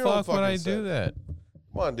up one of your old fucking Why sets. would I do that?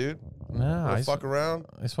 Come on, dude. No, I fuck around.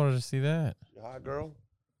 I just wanted to see that. You hot girl.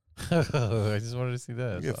 I just wanted to see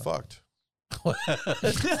that. You get fucked. I'm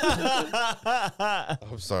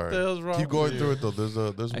sorry. What the hell's wrong Keep with going you? through it though. There's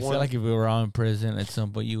I one. feel like if we were all in prison at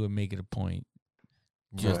some point, you would make it a point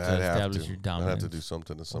just to I'd have establish to. your I'd dominance. have to do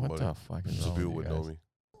something to somebody. What the fuck is so wrong people with would you know guys? me.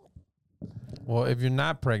 Well, if you're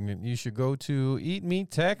not pregnant, you should go to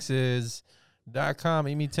eatmeattexas.com.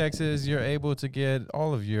 Eat Meat Texas, you're able to get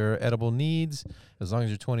all of your edible needs as long as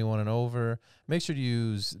you're 21 and over. Make sure to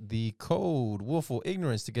use the code Willful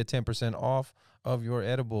Ignorance to get 10% off of your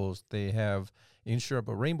edibles. They have Ensure a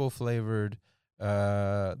rainbow flavored.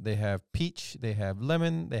 They have peach. They have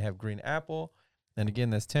lemon. They have green apple. And again,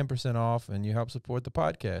 that's 10% off, and you help support the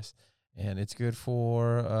podcast. And it's good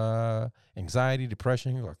for anxiety,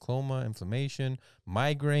 depression, glaucoma, inflammation,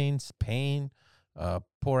 migraines, pain,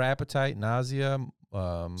 poor appetite, nausea,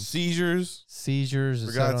 seizures. Seizures For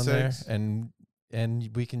is on God's there. sakes. And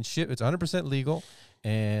we can ship. It's 100% legal,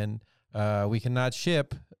 and we cannot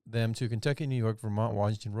ship them to Kentucky, New York, Vermont,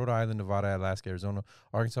 Washington, Rhode Island, Nevada, Alaska, Arizona,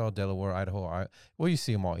 Arkansas, Delaware, Idaho. Well, you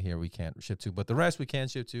see them all here. We can't ship to, but the rest we can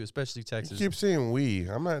ship to, especially Texas. You keep saying we.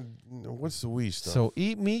 I'm not. What's the we stuff? So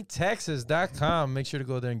eatmeattexas.com. Make sure to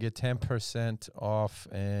go there and get 10% off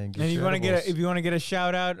and get And your edibles. if you want to get a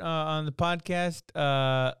shout out on the podcast,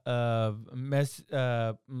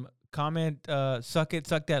 comment, suck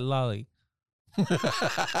that lolly.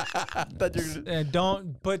 And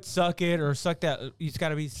don't put suck it or suck that. It's got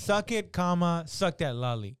to be suck it, comma, suck that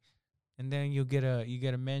lolly, and then you get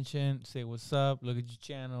a mention. Say what's up. Look at your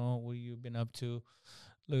channel. What you been up to?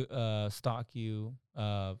 Look, stalk you.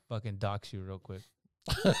 Fucking dox you real quick.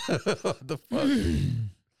 What the fuck?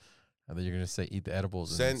 I thought you were gonna say eat the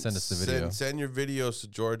edibles and send us the video. Send your videos to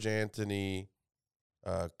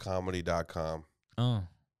GeorgeAnthonyComedy.com. Oh.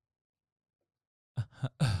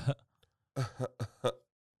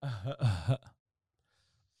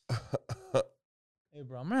 Hey,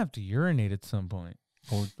 bro, I'm gonna have to urinate at some point.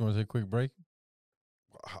 Oh, you want to take a quick break?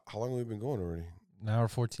 How long have we been going already? An hour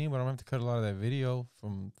 14, but I'm gonna have to cut a lot of that video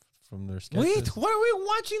from their sketches. Wait, what are we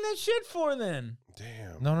watching that shit for then?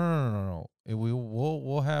 Damn. No.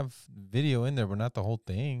 We'll have video in there, but not the whole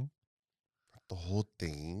thing. The whole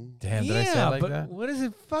thing. Damn, did I say it like but that? what does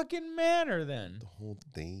it fucking matter then? The whole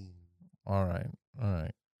thing. All right.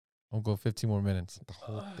 I'll go 15 more minutes. The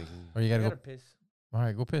whole thing. Or you gotta I go piss. All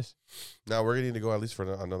right, go piss. Now we're gonna need to go at least for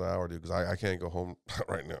another hour, dude, because I can't go home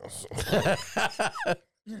right now. So.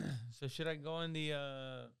 So should I go in the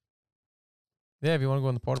Yeah, if you want to go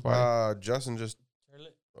in the porta potty. Justin just.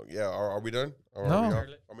 Oh, yeah, are we done? Or No. Are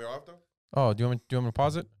we off though? Oh, do you want me to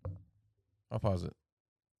pause it? I'll pause it.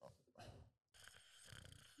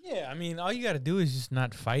 Yeah, I mean, all you got to do is just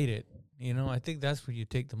not fight it. You know, I think that's where you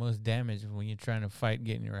take the most damage when you're trying to fight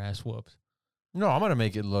getting your ass whooped. No, I'm gonna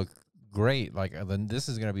make it look great. Like then this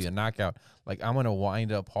is gonna be a knockout. Like I'm gonna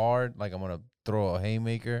wind up hard. Like I'm gonna throw a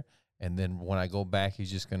haymaker, and then when I go back,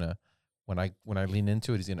 he's just gonna. When I lean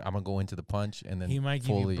into it, I'm gonna go into the punch, and then He might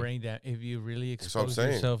fully, give you brain damage if you really That's what I'm expose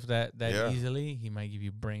saying. yourself that Yeah. easily. He might give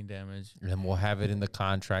you brain damage. And then we'll have it in the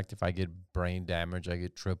contract. If I get brain damage, I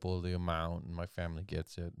get triple the amount, and my family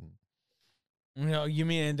gets it. And You know, you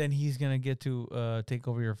mean, and then he's gonna get to take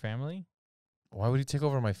over your family? why would he take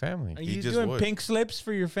over my family? Are you doing pink slips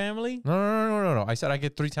for your family? No. I said I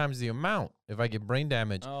get 3 times the amount. If I get brain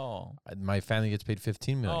damage, Oh, my family gets paid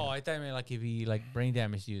 $15 million. oh, I thought you meant like if he like brain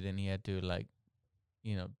damaged you, then he had to like,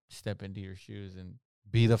 you know, step into your shoes and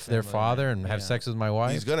Be their family father man. and have Yeah. sex with my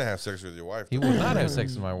wife. He's gonna have sex with your wife. He will not have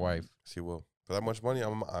sex with my wife. Yes, he will. For that much money,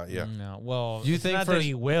 yeah. No, well, Do you it's think not for that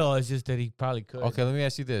he will? It's just that he probably could. Okay, let me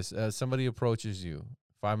ask you this: somebody approaches you,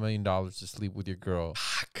 $5 million to sleep with your girl.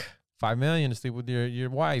 $5 million to sleep with your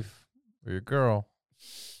wife or your girl.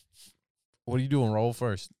 What are you doing? Roll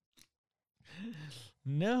first.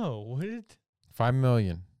 No, what? $5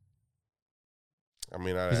 million. I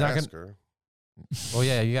mean, I'd He's not ask gonna- her. Oh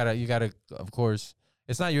yeah, you gotta. Of course,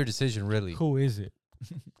 it's not your decision, really. Who is it?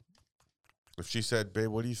 If she said, "Babe,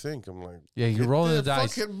 what do you think?" I'm like, Yeah, you're rolling the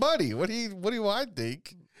dice. Fucking buddy, what do I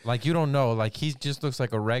think? Like you don't know. Like he just looks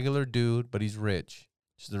like a regular dude, but he's rich.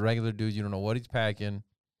 Just a regular dude. You don't know what he's packing,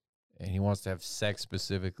 and he wants to have sex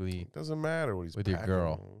specifically. Doesn't matter what he's with your packing.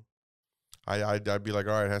 girl. I'd be like,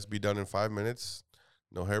 all right, it has to be done in 5 minutes.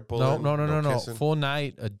 No hair pulling. No. kissing. Full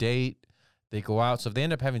night, a date. They go out. So if they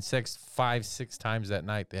end up having sex 5-6 times that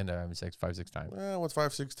night, they end up having sex 5-6 times. What's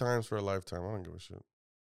 5-6 times for a lifetime? I don't give a shit.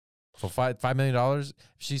 For $5 million, if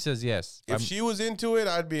she says yes. If she was into it,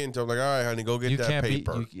 I'd be into it. I'm like, all right, honey, go get you that can't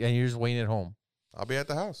paper. and you're just waiting at home. I'll be at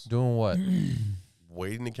the house. Doing what?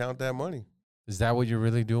 Waiting to count that money. Is that what you're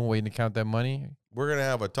really doing? Waiting to count that money? We're going to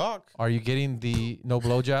have a talk. Are you getting the no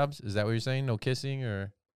blowjobs? Is that what you're saying? No kissing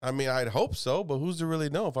or? I mean, I'd hope so, but who's to really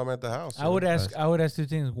know if I'm at the house? I would ask 2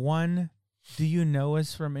 things. 1, do you know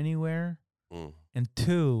us from anywhere? Mm. And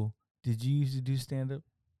 2, did you used to do stand up?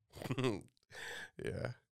 Yeah.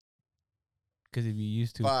 Because if you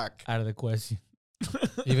used to, Fuck. out of the question.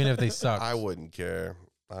 Even if they suck. I wouldn't care.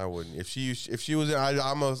 I wouldn't. If she was,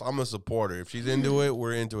 I'm a supporter. If she's into it,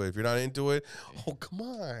 we're into it. If you're not into it, oh come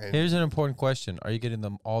on. Here's an important question: are you getting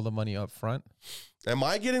all the money up front? Am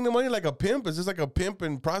I getting the money like a pimp? Is this like a pimp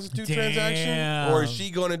and prostitute transaction, or is she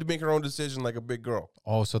going to make her own decision like a big girl?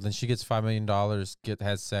 Oh, so then she gets $5 million,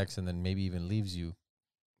 has sex, and then maybe even leaves you.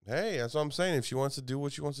 Hey, that's what I'm saying. If she wants to do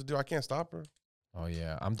what she wants to do, I can't stop her. Oh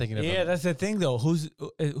yeah, I'm thinking. Yeah, that's the thing though. Who's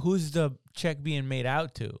the check being made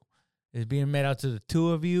out to? Is it being made out to the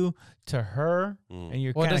 2 of you, to her, and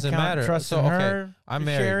you're Well, it kind doesn't of matter. trusting So, okay, her I'm to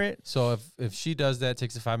married. share it? So if she does that,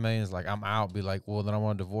 takes the $5 million, is like I'm out. Be like, well, then I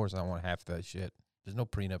want a divorce. I want half that shit. There's no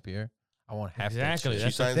prenup here. I want half Exactly. that shit.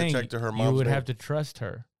 That's She signs the the thing. check to her You mom's would name. have to trust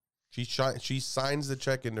her. She signs the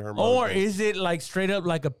check into her mom's Or name. is it like straight up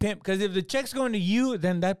like a pimp? Because if the check's going to you,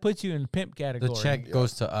 then that puts you in pimp category. The check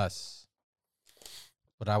goes to us.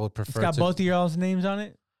 But I would It's prefer got to, both of y'all's names on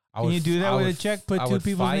it. I Can would you do f- that I with a would check? f- Put I 2 would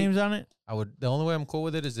people's fight. names on it? I would. The only way I'm cool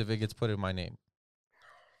with it is if it gets put in my name.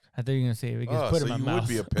 I thought you were gonna say if it gets put so in my you mouth. would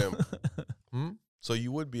be a pimp. Hmm? So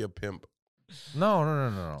you would be a pimp.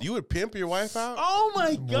 No. You would pimp your wife out? Oh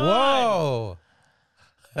my god! Whoa.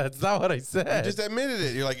 That's not what I You said. just admitted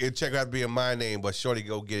it. You're like, the check got to be in my name, but shorty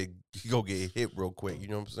go get hit real quick. You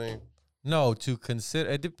know what I'm saying? No, to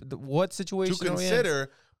consider. What situation To are we in?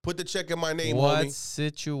 consider, put the check in my name, What homie.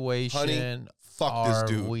 situation Honey, fuck this are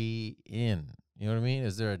dude. we in? You know what I mean?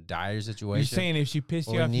 Is there a dire situation? You're saying if she pissed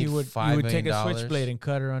Or you we off, need you would $5 take a million? switchblade and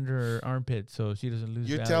cut her under her armpit so she doesn't lose.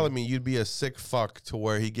 You're value. telling me you'd be a sick fuck to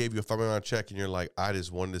where he gave you a $5 million check and you're like, I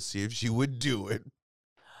just wanted to see if she would do it.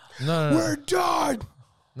 No. We're done.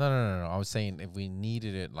 No. I was saying if we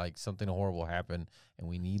needed it, like something horrible happened, and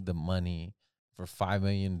we need the money for $5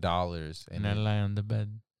 million, And I lie on the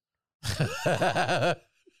bed.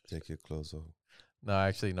 Take your clothes off. No,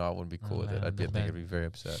 actually, no, I wouldn't be cool with it. lie I'd be, I on think the I'd bed. be very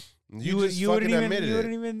upset. You wouldn't just even fucking admitted you it.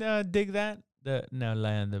 wouldn't even dig that. Now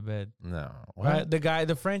lie on the bed. No, Right?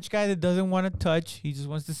 The French guy that doesn't want to touch, he just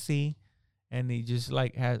wants to see, and he just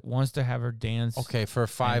like wants to have her dance. Okay, for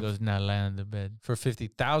And he goes now lie on the bed. for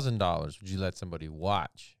 $50,000, would you let somebody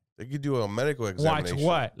watch? They could do a medical Watch examination.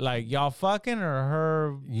 what? Like y'all fucking or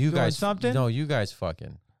her? You doing guys something? No, you guys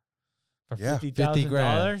fucking. For Yeah.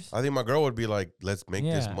 $50,000? I think my girl would be like, let's make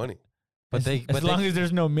this Yeah. money. But As long as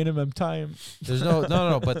there's no minimum time. there's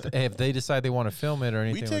no. But if they decide they want to film it or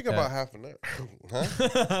anything, We take like about that, half an hour.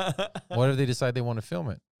 Huh? what if they decide they want to film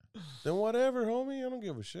it Then whatever, homie. I don't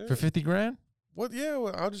give a shit. for $50,000? What? Yeah,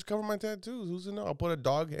 well, I'll just cover my tattoos. Who's to know? I'll put a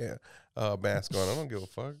dog mask on. I don't give a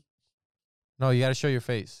fuck. No, you got to show your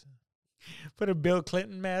face. Put a Bill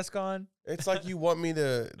Clinton mask on. It's like you want me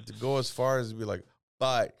to go as far as to be like,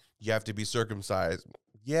 but you have to be circumcised.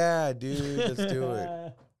 Yeah, dude, let's do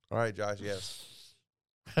it. All right, Josh, yes.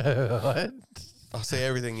 What? I'll say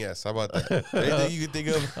everything yes. How about that? Anything you can think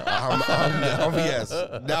of, I'm yes.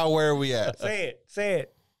 Now where are we at? Say it. Say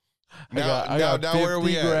it. Now, I got now where are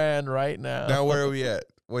we at? $50,000 right now. Now where are we at?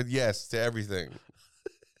 With yes to everything.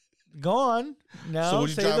 Go on. Now So would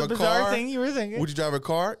you say drive the a bizarre car? thing you were thinking. Would you drive a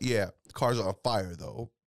car? Yeah. The car's on fire though.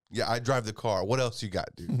 Yeah, I drive the car. What else you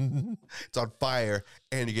got, dude? It's on fire,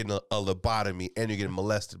 and you're getting a lobotomy, and you're getting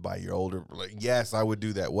molested by your older. Like, yes, I would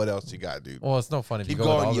do that. What else you got, dude? Well, it's no fun if Keep you go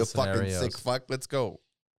with going, all you the fucking scenarios. sick fuck. Let's go.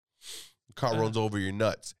 The car runs over your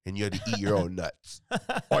nuts, and you have to eat your own nuts.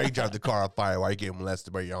 Why you drive the car on fire? Why you getting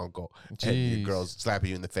molested by your uncle? And Jeez. your girls slapping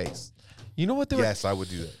you in the face. You know what they Yes, I would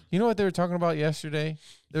do that. You know what they were talking about yesterday?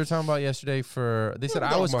 They were talking about yesterday they said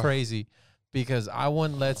I was crazy because I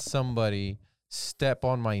wouldn't let somebody step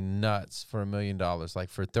on my nuts for $1 million. Like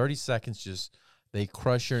for 30 seconds, just they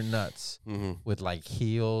crush your nuts with like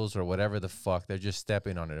heels or whatever the fuck. They're just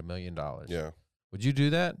stepping on it $1 million. Yeah. Would you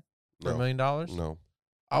do that for No. $1 million? No.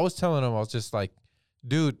 I was telling them, I was just like,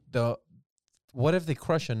 dude, what if they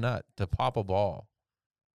crush a nut to pop a ball?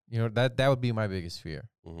 You know, that would be my biggest fear.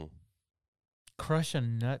 Mm-hmm. Crush a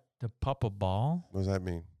nut to pop a ball? What does that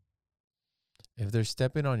mean? If they're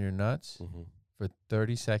stepping on your nuts Mm-hmm. for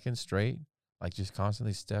 30 seconds straight, like just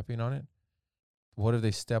constantly stepping on it, what if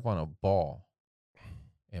they step on a ball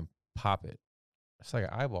and pop it? It's like an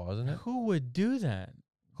eyeball, isn't it? Who would do that?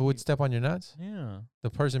 Who would step on your nuts? Yeah. The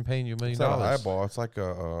person paying you $1 million. It's not an eyeball. It's like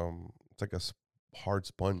a hard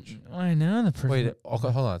sponge. I know the person. Wait,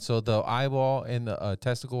 okay, hold on. So the eyeball and the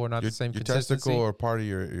testicle are not the same Your consistency? testicle are part of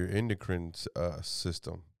your endocrine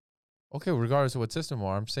system. Okay, regardless of what system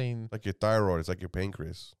are, I'm saying. Like your thyroid, it's like your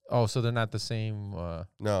pancreas. Oh, so they're not the same.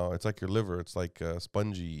 No, it's like your liver. It's like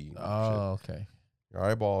spongy. Oh, shit. okay. Your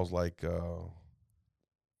eyeball's like.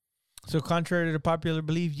 So contrary to popular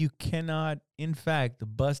belief, you cannot, in fact,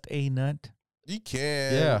 bust a nut. You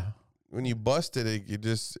can. Yeah. When you bust it, it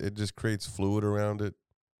just creates fluid around it.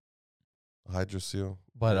 Hydrocele.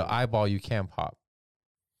 But an eyeball you can pop.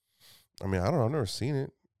 I mean, I don't know. I've never seen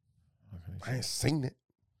it. I ain't seen it.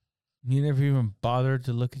 You never even bothered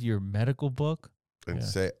to look at your medical book And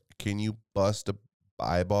say, can you bust a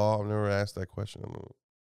eyeball? I've never asked that question. I don't know.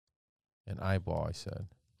 An eyeball, I said.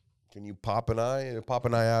 Can you pop an eye? Pop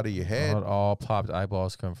an eye out of your head? Not all popped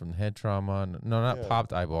eyeballs come from head trauma. No, not Yeah.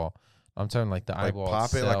 popped eyeball. I'm talking like the Like eyeball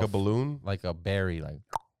pop it like a itself, balloon? like a berry, like.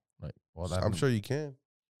 Well, that I'm sure you can.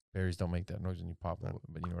 berries don't make that noise when you pop them,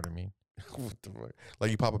 but you know what I mean. What the fuck? Like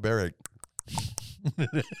you pop a berry.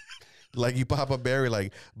 Like you pop a berry,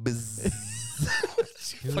 like bzz.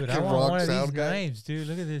 Dude, Fucking I want rock one of sound these guy. knies, dude.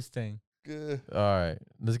 Look at this thing. Good. All right,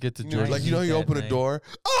 let's get to George. Like you know, you open a door.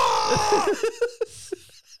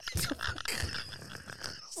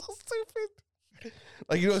 So stupid.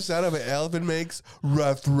 Like you know, the sound of an elephant makes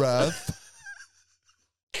rough, rough.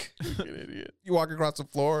 You an idiot. You walk across the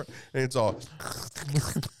floor and it's all.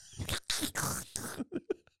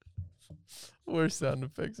 Worst sound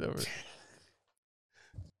effects ever.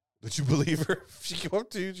 Would you believe her? If she came up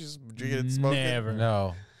to you, just drinking and smoking. Never.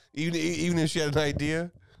 No. Even if she had an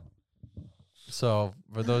idea. So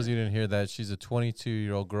for those of you who didn't hear that, she's a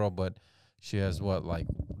 22-year-old girl, but she has what, like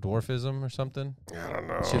dwarfism or something? I don't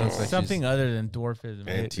know. She looks like Something other than dwarfism.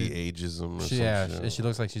 Anti-ageism. Or Yeah, some shit. she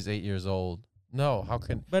looks like she's 8 years old. No, how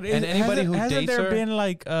can? But and anybody who hasn't dates there her, been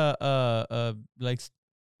like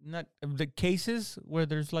not the cases where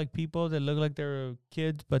there's like people that look like they're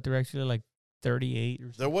kids, but they're actually like 38 or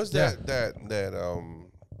something. There was that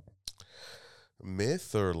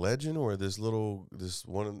myth or legend where this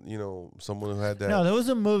one, someone who had that. No, there was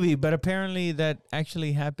a movie, but apparently that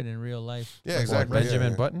actually happened in real life. Yeah, Like exactly. what,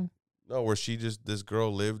 Benjamin yeah. Button? No, where this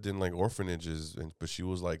girl lived in like orphanages, but she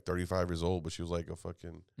was like 35 years old, but she was like a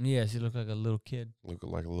fucking Yeah, she looked like a little kid. look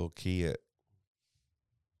like a little kid.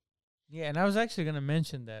 Yeah, and I was actually gonna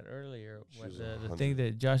mention that earlier. What was the thing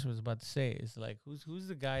that Josh was about to say is like, who's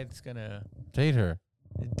the guy that's gonna Date her.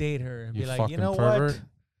 date her and You be like, fucking you know pervert.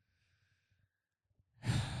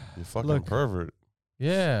 You fucking Look. pervert.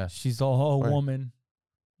 Yeah. what? She's a whole Right. woman.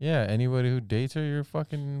 Yeah, anybody who dates her, you're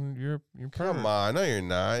Come on, no, you're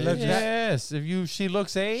not. Yes, she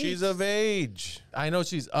looks 8. She's of age. I know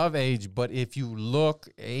she's of age, but if you look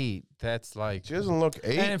 8, that's like she doesn't look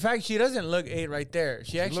 8. And in fact, she doesn't look 8 right there.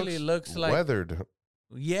 She actually looks like weathered.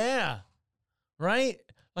 Yeah, right.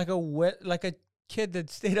 Like a kid that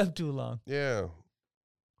stayed up too long. Yeah.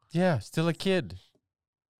 Yeah, still a kid.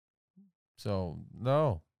 So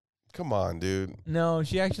no. Come on, dude. No,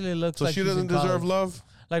 she actually looks So like she she's doesn't in deserve college. love?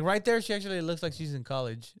 Like right there, she actually looks like she's in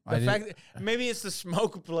college. I The fact that maybe it's the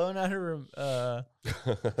smoke blowing out her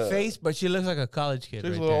face, but she looks like a college kid.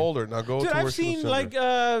 She's right a little there. older. Now go Dude, to where I've she seen looks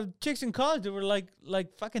like chicks in college that were like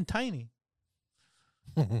fucking tiny.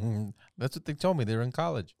 That's what they told me. They were in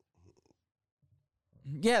college.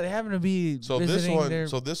 Yeah, they happen to be. So this visiting one, their-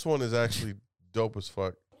 this one is actually dope as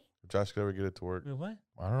fuck. If Josh could ever get it to work. Wait, what?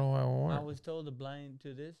 I don't know why I I want. was told to blind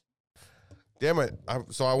to this. Damn it!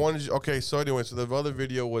 So I wanted. Okay, so anyway, so the other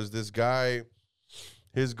video was this guy.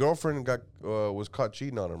 His girlfriend was caught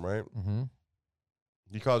cheating on him, right? Mm-hmm.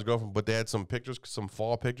 He called his girlfriend, but they had some pictures, some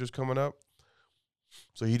fall pictures coming up.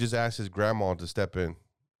 So he just asked his grandma to step in.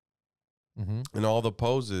 Mm-hmm. And all the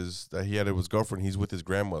poses that he had with his girlfriend, he's with his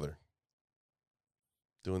grandmother.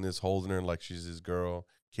 Doing this, holding her like she's his girl,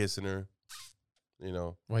 kissing her, you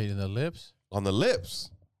know. Wait, in the lips? On the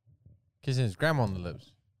lips. Kissing his grandma on the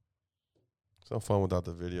lips. So fun without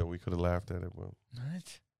the video. We could have laughed at it, but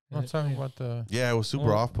What? I'm talking about the. yeah, it was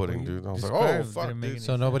super off-putting, dude. I was like, oh, describe fuck, didn't make dude. any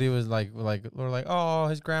So nobody was like, we're like, oh,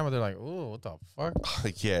 his grandma. They're like, oh, what the fuck?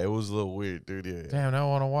 Yeah, it was a little weird, dude. Yeah. Damn, now I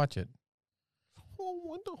want to watch it.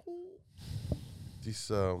 These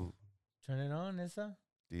Turn it on, Issa.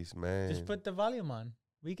 these man. Just put the volume on.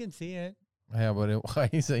 We can see it. Yeah, but why are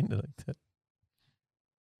you saying it like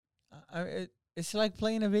that? It's like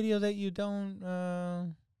playing a video that you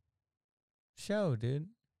don't show, dude.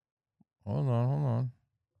 Hold on.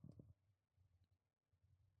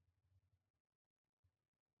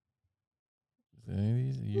 Is any of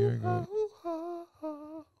these a year ago?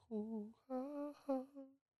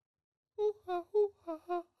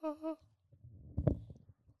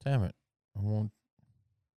 Damn it. I won't.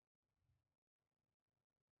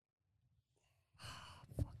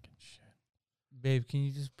 Fucking shit. Babe, can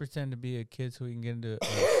you just pretend to be a kid so we can get into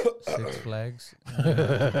Six Flags?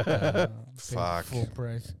 Pay Fuck. full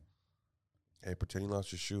price. Hey, pretend you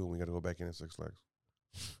lost your shoe and we got to go back in at Six Flags.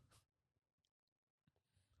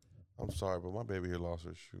 I'm sorry, but my baby here lost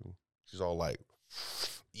her shoe. She's all like,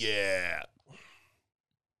 yeah.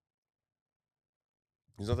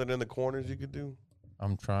 There's nothing in the corners you could do?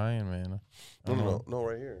 I'm trying, man. No,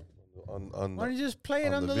 right here. On Why don't you just play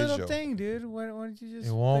it on the video. little thing, dude? Why don't you just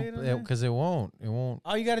It won't, play it on there? because it won't.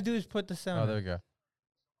 All you got to do is put the sound. Oh, there we go.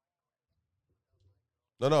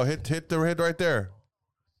 No, hit right there.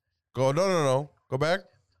 Go, no. Go back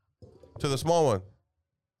to the small one.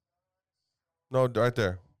 No, right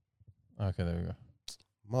there. Okay, there we go.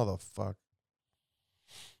 Motherfucker.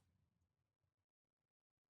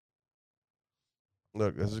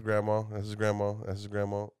 Look, this is grandma. This is grandma. This is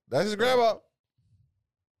grandma. That's his grandma.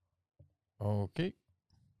 Okay.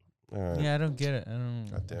 All right. Yeah, I don't get it. I don't.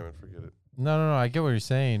 God damn it, forget it. No. I get what you're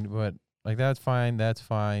saying, but like that's fine. That's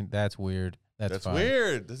weird. That's fine.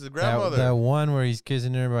 weird. This is grandmother. That one where he's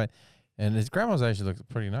kissing her, and his grandma's actually looks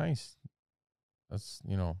pretty nice. That's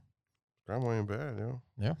Grandma ain't bad, yo.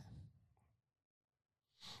 Yeah.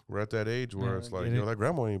 We're at that age where Yeah, it's like, get yo, it. that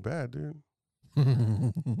grandma ain't bad, dude.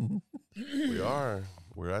 We are.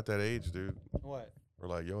 We're at that age, dude. What? We're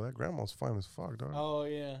like, yo, that grandma's fine as fuck, dog. Oh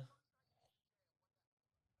yeah.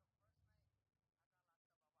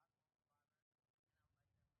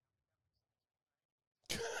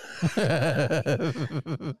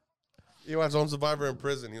 He watched Own Survivor in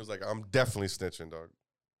prison. He was like, I'm definitely snitching, dog.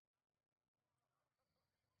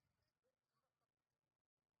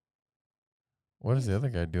 What is the other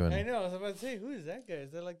guy doing? I know. I was about to say, who is that guy?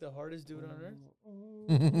 Is that like the hardest dude on earth?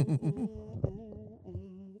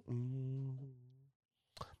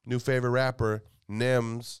 New favorite rapper,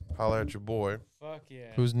 Nims. Holla at your boy. Fuck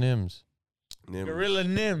yeah. Who's Nims? Nims. Gorilla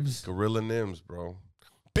Nims. Gorilla Nims, bro.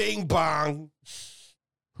 Bing bong.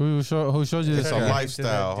 Who shows you this It's a guy?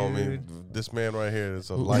 lifestyle, That homie. This man right here is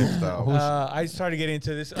a lifestyle. I started getting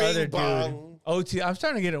into this Bing other bong. dude. OT. I'm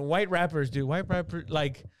starting to get into white rappers, dude. White rapper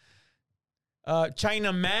like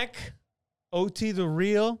China Mac, OT the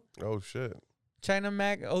Real. Oh shit. China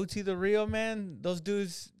Mac, OT the Real, man. Those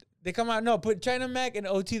dudes, they come out. No, put China Mac and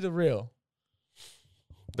OT the Real.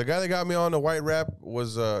 The guy that got me on the white rap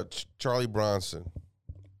was Charlie Bronson.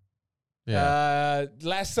 Yeah.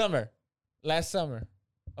 Last summer,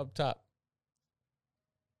 up top.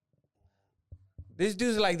 These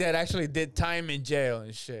dudes like that actually did time in jail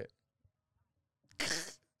and shit.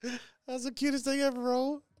 That's the cutest thing ever,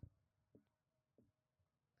 bro.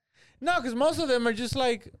 No, because most of them are just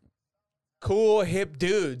like cool, hip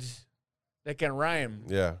dudes that can rhyme.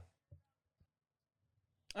 Yeah.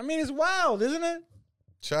 I mean, it's wild, isn't it?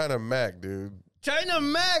 China Mac, dude. China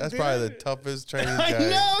Mac, That's dude. probably the toughest Chinese guy. I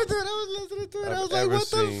know, dude. I was listening to it. I I've was like, ever what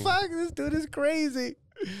the seen. fuck? This dude is crazy.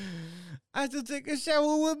 I have to take a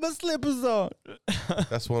shower with my slippers on.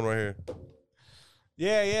 That's one right here.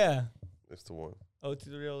 Yeah. That's the one. Oh, to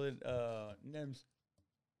the real Nems.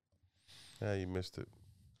 Yeah, you missed it.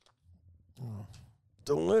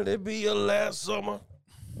 Don't let it be your last summer.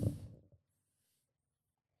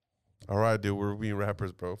 All right, dude. We're being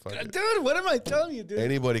rappers, bro. Fuck it. Dude, what am I telling you, dude?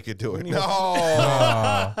 Anybody could do it. need No.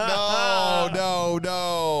 a-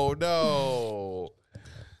 No.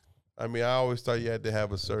 I mean, I always thought you had to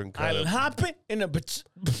have a certain kind I'm of. hopping in a bitch.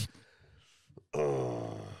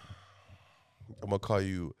 I'm gonna call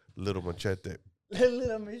you Little Machete.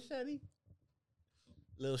 Little machete.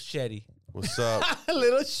 Little Shetty. What's up?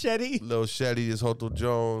 Little Shetty. Little Shetty is Hotel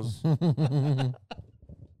Jones.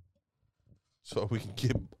 So we can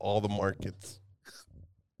get all the markets.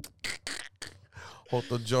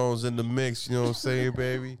 Hotel Jones in the mix, you know what I'm saying,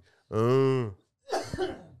 baby?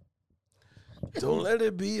 Don't let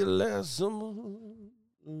it be your last summer.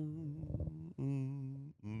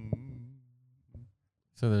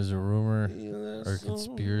 So there's a rumor or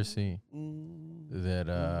conspiracy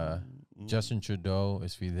that Justin Trudeau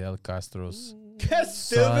is Fidel Castro's That's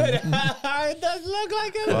son. stupid. It does look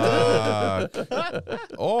like it.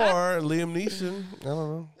 Or Liam Neeson. I don't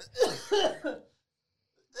know.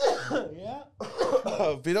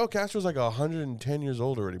 Yeah. Fidel Castro's like 110 years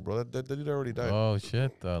old already, bro. That dude already died. Oh shit!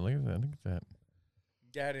 Look at that! Look at that!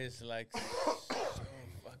 That is like so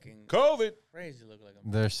fucking COVID. crazy. Look like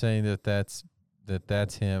They're saying that's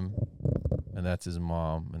him, and that's his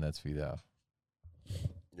mom, and that's Fidel.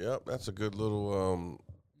 Yep, that's a good little.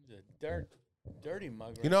 dirty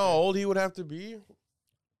mug. You know how old he would have to be?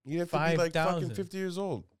 He'd have to be like 5,000. fucking 50 years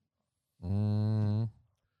old. Mm.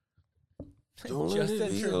 Don't let it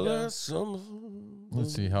be your last summer.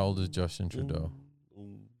 Let's see, how old is Justin Trudeau?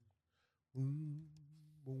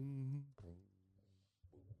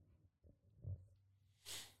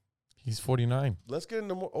 He's 49. Let's get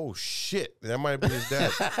into more. Oh shit, that might be his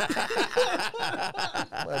dad.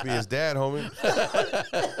 Might be his dad, homie.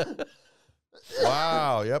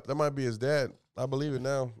 Wow. Yep, that might be his dad. I believe it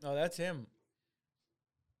now. No, that's him.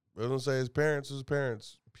 It doesn't say his parents. His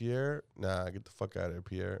parents. Pierre? Nah, get the fuck out of here,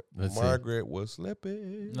 Pierre. Let's see. Margaret was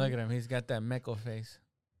slipping. Look at him. He's got that Mecco face.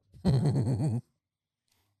 Mike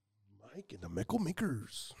and the Mecco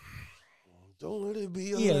Makers. Don't let it be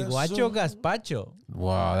your Y el last guacho summer. gazpacho.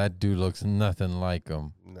 Wow, that dude looks nothing like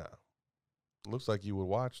him. Nah. Looks like you would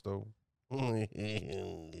watch, though.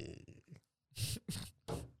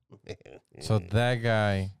 So that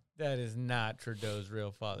guy. That is not Trudeau's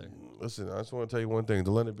real father. Listen, I just want to tell you one thing.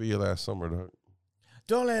 Don't let it be your last summer, dog.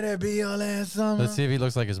 Don't let it be your last summer. Let's see if he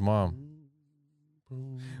looks like his mom.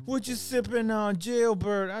 What you sipping on,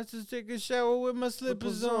 jailbird? I just take a shower with my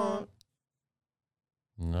slippers on.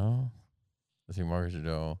 No. Let's see, Margaret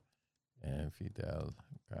Trudeau and Fidel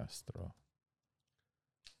Castro.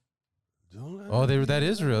 Oh, that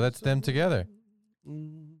is real. That's them together.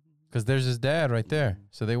 Because there's his dad right there.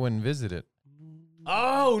 So they wouldn't visit it.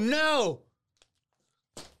 Oh no!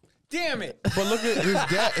 Damn it! But look at his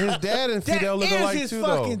dad. His dad and Fidel look That is alike his too,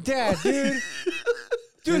 fucking though. dad, dude.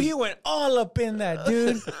 Dude, he went all up in that,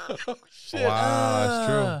 dude. Shit. Wow,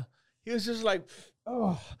 that's true. He was just like,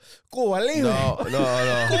 oh, Cuba Libre. No.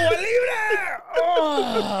 Cuba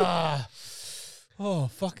Libre. Oh,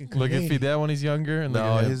 fucking Look at Canadian. Fidel when he's younger. And look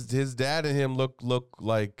No, at him. his dad and him look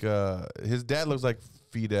like his dad looks like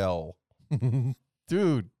Fidel.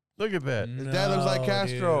 Dude, look at that. His dad looks like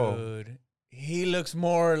Castro. Dude. He looks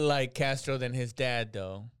more like Castro than his dad,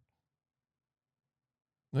 though.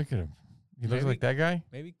 Look at him. He looks Maybe- like that guy.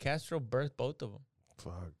 Maybe Castro birthed both of them.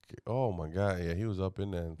 Fuck. Oh my god, yeah, he was up in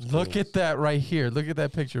them. Look at that right here. Look at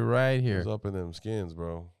that picture right He here. was up in them skins,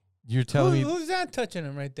 bro. You're telling me Who's that touching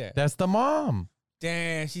him right there? that's the mom.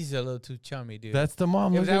 Damn, she's a little too chummy, dude. That's the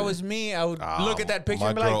mom. If Look that at- was me, I would look at that picture my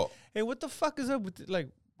and be like, girl- "Hey, what the fuck is up with like?"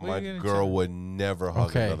 what My are you gonna girl tell- would never hug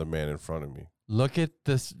Okay. another man in front of me. Look at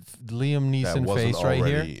this Liam That Neeson wasn't face right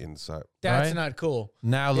here. already inside. That's Right? not cool.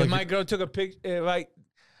 Now If look my at, girl took a picture,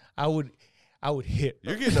 I would hit.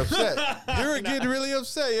 You're getting upset. You're getting really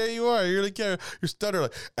upset. Yeah, you are. You're like, you're stuttering.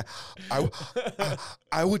 Like,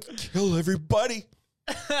 I would kill everybody,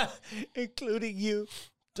 including you.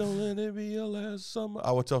 Don't let it be your last summer.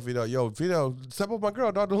 I would tell Fidel, yo, Fidel, step up my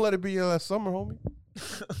girl, dog. Don't let it be your last summer, homie.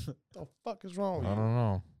 The fuck is wrong with you? I don't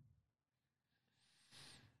know.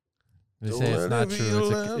 They Don't say it's let not it be true. your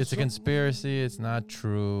It's last a conspiracy. It's not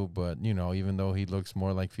true. But, you know, even though he looks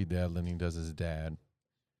more like Fidel than he does his dad.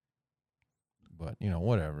 But, you know,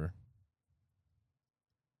 whatever.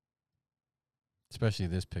 Especially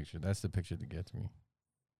this picture. That's the picture that gets me.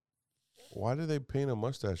 Why did they paint a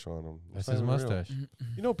mustache on him? That's not his even real. mustache.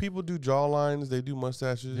 You know, people do jaw lines. They do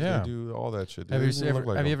mustaches. Yeah. They do all that shit. They Have you, doesn't look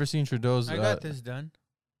like have you him. ever seen Trudeau's... I got this done.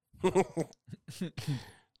 What?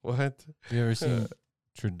 Have you ever seen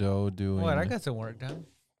Trudeau doing... What? I got some work done.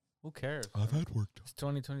 Who cares? I've had work done. It's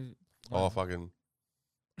 2020. Oh, fucking.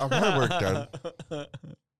 I've had work done.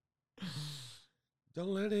 Don't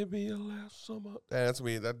let it be your last summer. That's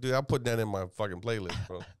me. That dude, I put that in my fucking playlist,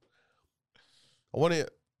 bro. I want to.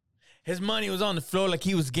 His money was on the floor like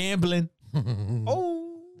he was gambling.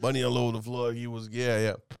 Oh. Money all over the floor. He was,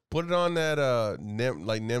 yeah. Put it on that,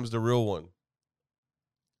 like Nem's the real one.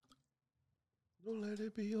 Don't let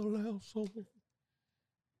it be your last summer.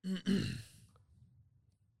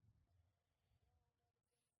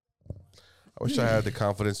 I wish I had the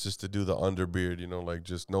confidence just to do the underbeard, you know, like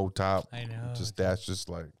just no top. I know. Just that's just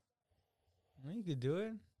like. Well, you could do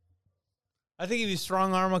it. I think if you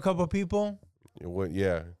strong arm a couple people. It would,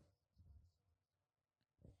 yeah.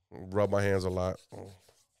 Rub my hands a lot.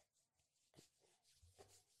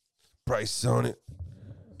 Price on it.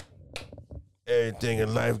 Everything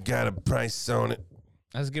in life got a price on it.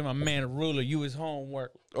 Let's give my man a ruler. You his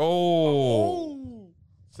homework. Oh.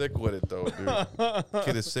 Sick with it, though, dude.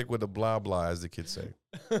 Kid is sick with the blah, blah, as the kids say.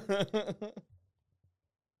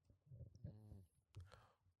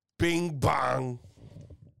 Bing, bong.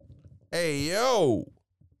 Hey, yo.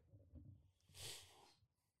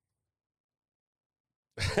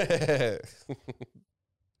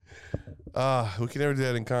 We can never do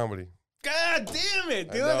that in comedy. God damn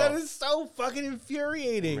it, dude. I know. That is so fucking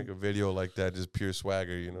infuriating. Make a video like that, just pure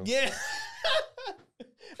swagger, you know? Yeah.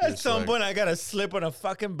 At some swag. point, I gotta slip on a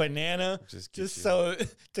fucking banana just so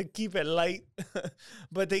to keep it light.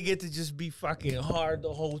 But they get to just be fucking hard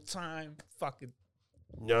the whole time. Fucking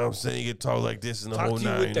You know what I'm saying? You can talk like this in the talk whole to you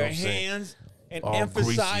night. with You know their what I'm saying? hands and All greasy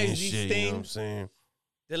emphasize and these shit, things. You know what I'm saying?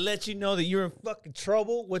 To let you know that you're in fucking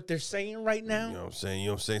trouble, what they're saying right now. You know what I'm saying? You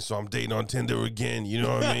know what I'm saying? So I'm dating on Tinder again. You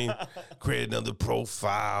know what I mean? Create another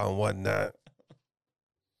profile and whatnot.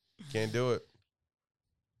 Can't do it.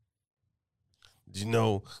 Did you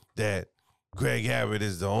know that Greg Abbott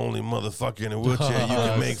is the only motherfucker in a wheelchair you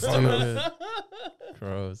can make fun of?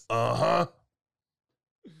 Gross. Uh-huh.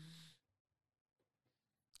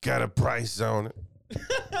 Got a price on it.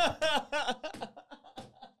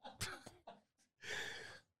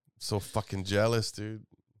 So fucking jealous, dude.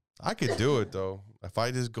 I could do it though. If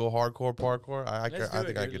I just go hardcore parkour, I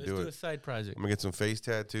think I could do it. Let's do a side project. I'm gonna get some face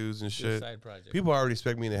tattoos and Let's do a shit. side project. People already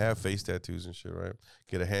expect me to have face tattoos and shit, right?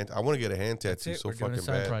 Get a hand. I want to get a hand That's tattoo it. so We're doing fucking a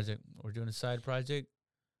side bad. project. We're doing a side project.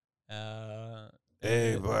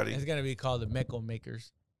 Hey, buddy. It's gonna be called the Mecco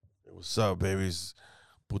Makers. What's up, babies?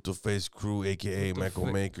 Puto Face Crew, aka Puto Mecco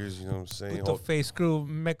Fa- Makers. You know what I'm saying? Puto Face Crew,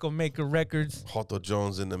 Mecco Maker Records. Hoto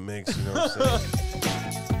Jones in the mix. You know what I'm saying?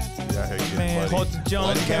 Yeah, here getting Man, money. Hoto Jones,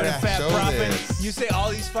 Why do you Kevin gotta Fat show Profit. this? You say all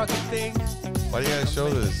these fucking things. Why do you gotta show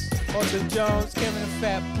this? Hoto Jones, Kevin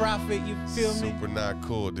Fat Profit. You feel me? Super not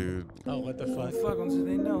cool, dude. Oh, what the fuck? Fuck them so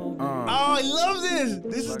they know. Oh, I love this.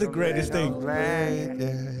 This is the greatest thing. Fuck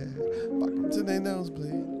them till they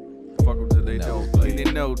nosebleed. Fuck them till they nosebleed.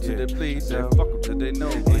 They know till they bleed. Fuck them till they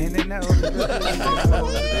nosebleed. And they know till they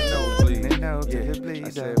nosebleed. They know till they bleed. I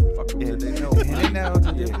said fuck them till they nosebleed. And they know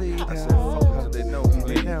till they bleed. I said fuck them till they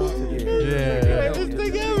nosebleed.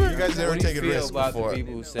 You guys never taken risks about before. the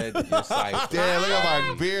people who said your site? Damn, look at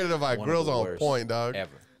my beard and my One of grills the on worst point, dog.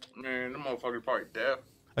 ever. Man, them motherfuckers probably deaf.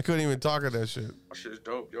 I couldn't even talk at that shit. That shit's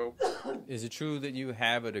dope, yo. Is it true that you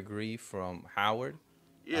have a degree from Howard?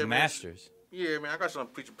 Yeah, a man. master's. Yeah, man, I got some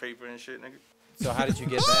preacher paper and shit, nigga. So how did you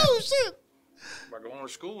get that? Oh shit! By going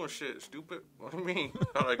to school and shit, stupid. What do you mean?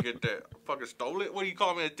 How'd I get that? I fucking stole it? What do you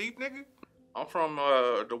call me, a thief, nigga? I'm from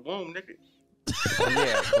the womb, nigga.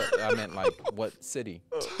 Yeah, but I meant like what city?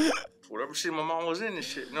 Whatever shit my mom was in and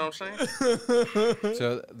shit, you know what I'm saying?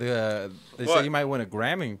 So they What? said you might win a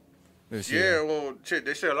Grammy this Yeah, year. well, shit,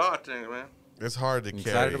 they say a lot of things, man. It's hard to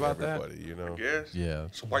Excited carry about that? everybody, you know. I guess. Yeah.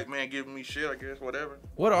 It's a white man giving me shit, I guess, whatever.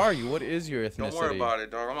 What are you? What is your ethnicity? Don't worry about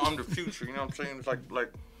it, dog. I'm the future, you know what I'm saying? It's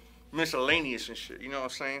like miscellaneous and shit, you know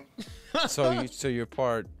what I'm saying? So you're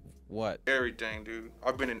part what? Everything, dude.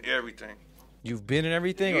 I've been in everything. You've been in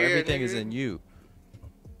everything, or Yeah, everything is nigga. in you?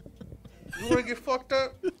 You want to get fucked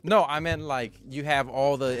up? No, I meant like you have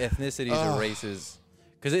all the ethnicities or races.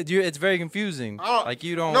 Because it's very confusing. Like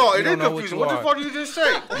you don't. No, you it don't is know confusing. What What the fuck did you just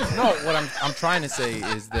say? No, what I'm trying to say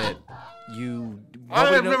is that you. I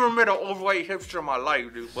have never met an overweight hipster in my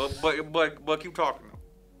life, dude. But keep talking.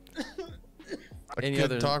 Any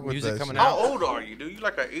other music coming How out? old are you, dude? You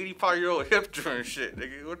like an 85-year-old hipster and shit,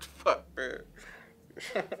 nigga. What the fuck, man?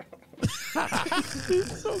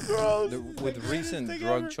 So gross. With recent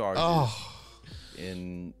drug charges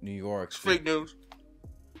in New York. It's fake news.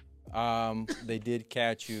 They did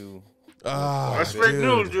catch you. That's fake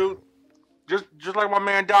news, dude. Just like my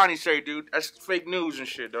man Donnie say, dude. That's fake news and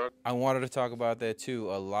shit, dog. I wanted to talk about that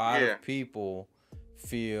too. A lot Yeah. of people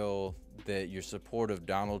feel that your support of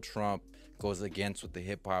Donald Trump goes against what the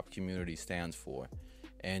hip hop community stands for,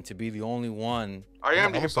 and to be the only one. I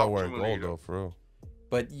am the I'm hip start hop wearing community, gold though, for real.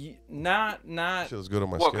 But not. Feels good on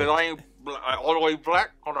my What? skin. Because I ain't all the way black?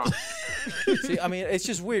 Hold on. See, I mean, it's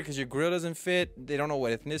just weird because your grill doesn't fit. They don't know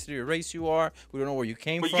what ethnicity or race you are. We don't know where you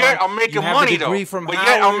came But from. yet I'm making you have money, a degree though. From But Howard,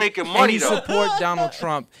 yet I'm making money, and you though. support Donald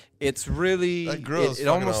Trump. It's really. That grill is it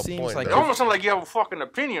fucking almost on seems point, like It almost sounds like you have a fucking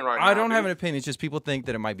opinion right now. I don't have dude. an opinion. It's just people think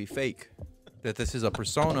that it might be fake. That this is a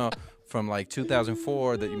persona from like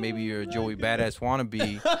 2004 that maybe you're a Joey Badass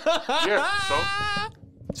wannabe. Yeah, so?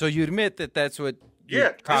 So you admit that that's what Yeah.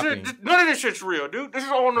 you're copying. None of this shit's real, dude. This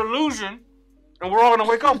is all an illusion. And we're all going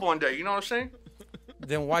to wake up one day. You know what I'm saying?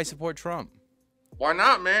 Then why support Trump? Why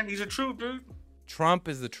not, man? He's the truth, dude. Trump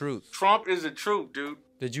is the truth. Trump is the truth, dude.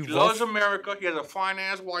 Did you He vote? loves America. He has a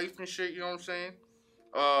fine-ass wife and shit. You know what I'm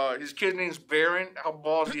saying? His kid's name's Barron. How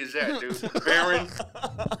ballsy is that, dude?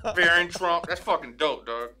 Barron Trump. That's fucking dope,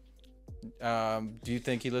 dog. Do you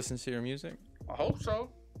think he listens to your music? I hope so.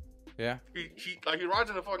 Yeah. He rides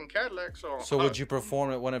in a fucking Cadillac, so. So would you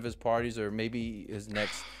perform at one of his parties or maybe his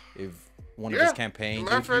next one of Yeah. his campaigns?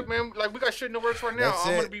 Matter of fact, man, like we got shit in the works right now. That's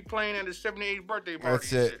I'm it. gonna be playing at his 78th birthday party.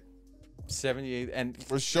 That's it. 78 and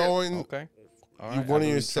For showing okay. All you right, one I of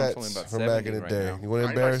your believe Trump's only sets about from back in 70 the right day. now. You want to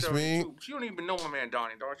embarrass me? You don't even know my man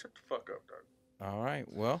Donnie, dog. Shut the fuck up, dog. All right.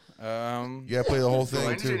 Well, You gotta play the whole Man, thing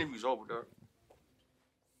this too. interview's over, dog.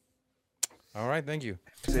 all right. Thank you.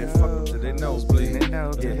 Said fuck 'em till they nosebleed. They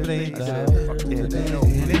know till they bleed. I said fuck 'em till they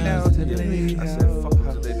nosebleed. They know till they bleed. I said fuck 'em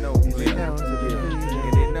till they nosebleed. They know till they bleed.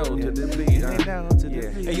 And they know till they bleed. They know till they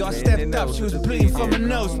bleed. Hey, y'all stepped up. She was bleeding from her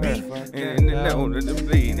nose, B. And they know till they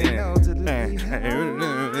bleed. They know till they bleed.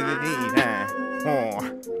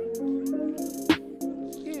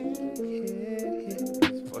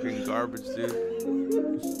 Fucking garbage,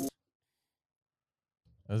 dude.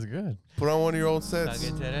 That's good. Put on one of your old sets.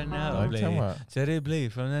 What are you talking about?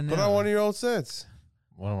 Put on one of your old sets.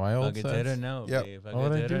 One of my old sets. Yep. Why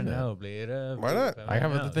would I do that? Why not? I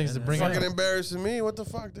have other things to bring Fucking up. embarrassing me. What the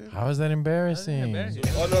fuck, dude? How is that embarrassing?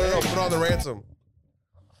 Oh no! Put on the ransom.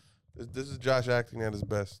 This is Josh acting at his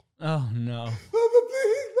best. Oh no!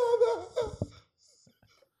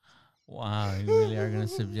 Wow, you really are gonna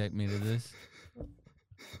subject me to this?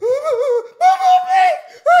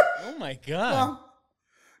 Oh my god! Mom,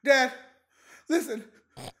 Dad, listen.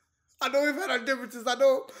 I know we've had our differences. I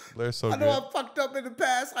know Blair's so I know good. I fucked up in the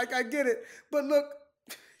past. Like, I get it. But look,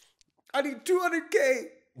 I need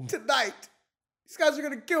 $200K tonight. These guys are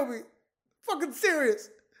going to kill me. Fucking serious.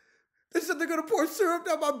 They said they're going to pour syrup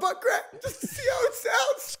down my butt crack just to see how it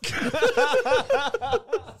sounds.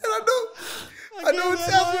 And I know it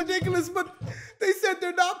sounds ridiculous, but they said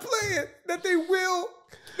they're not playing, that they will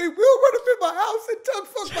run up in my house and tongue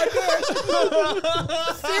fuck my dad.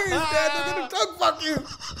 Serious, Dad. They're going to tongue fuck you.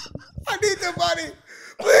 I need the money.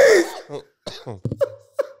 Please.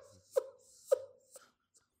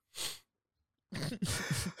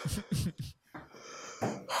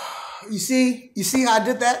 You see how I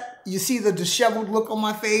did that? You see the disheveled look on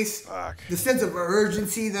my face? The sense of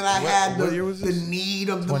urgency that I had, the need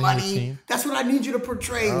of the money. That's what I need you to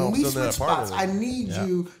portray. Oh, When we still in that switch apartment. spots, I need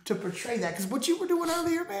you to portray that. Because what you were doing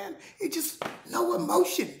earlier, man, it just, no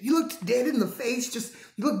emotion. You looked dead in the face, you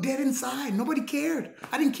looked dead inside. Nobody cared.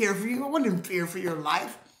 I didn't care for you. I wasn't in fear for your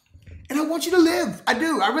life. And I want you to live. I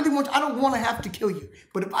do. I don't want to have to kill you.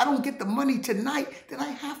 But if I don't get the money tonight, then I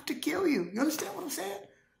have to kill you. You understand what I'm saying?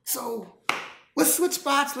 So let's switch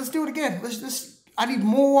spots. Let's do it again. I need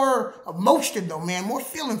more emotion though, man. More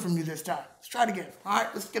feeling from you this time. Let's try it again. All right,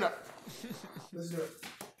 let's get up. Let's do it.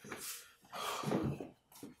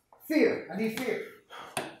 Fear. I need fear.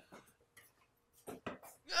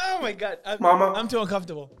 Oh my god, Mama. I'm too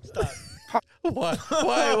uncomfortable. Stop. Why?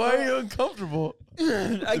 Why are you uncomfortable?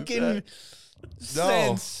 I can.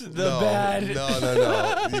 sense the no, bad.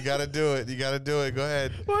 No. You gotta do it. You gotta do it. Go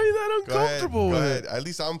ahead. Why are you that uncomfortable Go with ahead. it? At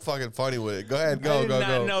least I'm fucking funny with it. Go ahead. Go. I did Go. not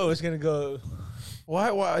Go. know it was gonna go. Why?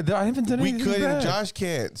 I haven't done We anything couldn't. bad. Josh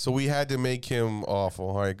can't. So we had to make him awful.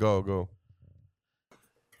 All right. Go.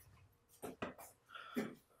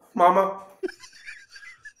 Mama,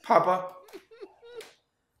 Papa,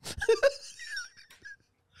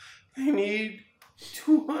 I need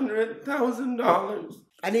 $200,000.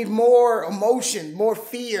 I need more emotion, more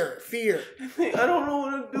fear. I don't know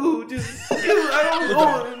what to do. I don't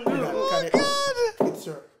know what to do. Get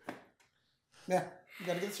syrup. Yeah, you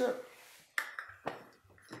gotta get syrup.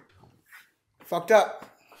 Fucked up.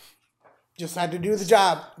 Just had to do the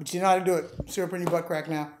job, but you know how to do it. Syrup in your butt crack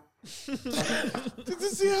now. Did you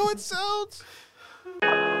see how it sounds?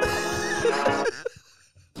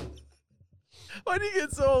 Why do you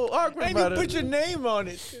get so awkward And about you it? put your name on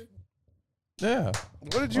it. Yeah.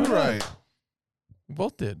 What did you Why not? write? We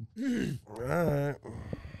both did. All right.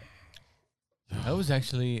 That was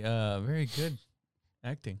actually very good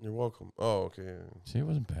acting. You're welcome. Oh, okay. See, it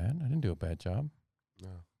wasn't bad. I didn't do a bad job. No.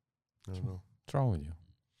 What's wrong with you?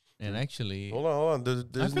 And actually, Hold on.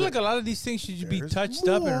 I feel like a lot of these things should be There's touched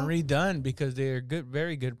up and more. redone because they're good,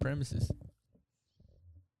 very good premises.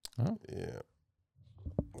 Oh. Yeah.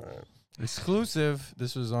 All right. Exclusive.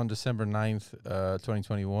 This was on December 9th,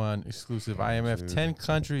 2021. Exclusive. IMF. 10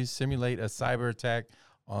 countries simulate a cyber attack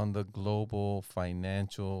on the global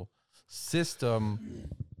financial system.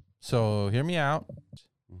 So hear me out.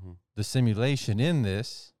 Mm-hmm. The simulation in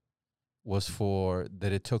this was for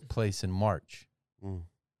that it took place in March. Mm.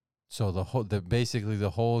 So basically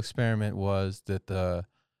the whole experiment was that the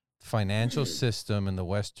financial system in the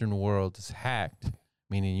Western world is hacked,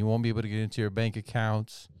 meaning you won't be able to get into your bank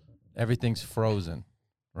accounts. Everything's frozen,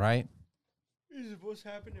 right? Is it supposed to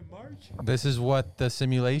happen in March? This is what the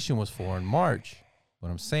simulation was for in March. What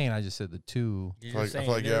I'm saying, I just said the two. I feel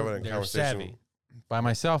like you're having a conversation. savvy. By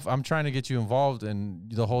myself, I'm trying to get you involved, and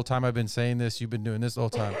the whole time I've been saying this, you've been doing this the whole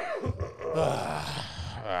time.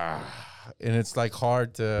 And it's like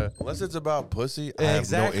hard to. Unless it's about pussy, I have no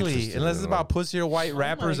Exactly. interest in Unless it it's at all. about pussy or white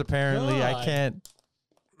rappers, apparently, I God. can't.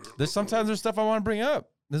 Sometimes there's stuff I want to bring up.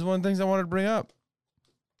 This is one of the things I wanted to bring up.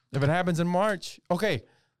 If it happens in March, okay.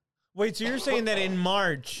 Wait, so you're saying that in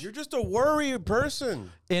March? You're just a worry person.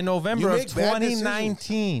 In November You of make bad decisions.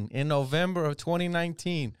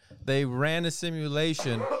 2019, they ran a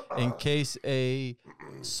simulation in case a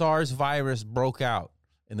SARS virus broke out.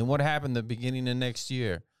 And then what happened the beginning of next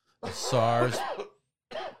year? SARS,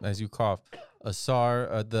 as you cough, the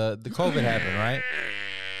COVID happened, right?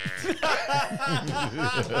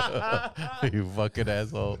 You fucking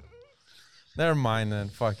asshole. Never mind then.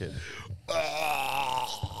 Fuck it.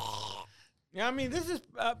 Yeah, I mean, this is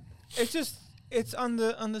it's on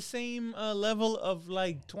the same level of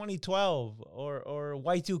like 2012 or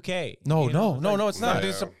Y2K. No, you know? no, it's not.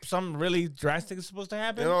 There's some really drastic is supposed to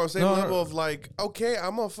happen. You know, same level of like, okay,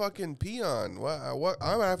 I'm a fucking peon. What?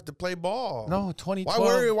 I'm gonna have to play ball. No,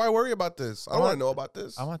 2012. Why worry about this? I don't want to know about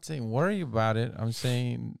this. I'm not saying worry about it. I'm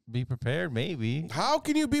saying be prepared, maybe. How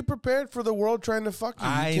can you be prepared for the world trying to fuck you?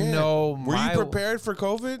 You I can't. know. Were you prepared for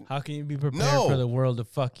COVID? How can you be prepared No. for the world to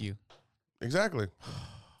fuck you? Exactly.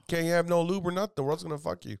 Can't you have no lube or nothing? The world's gonna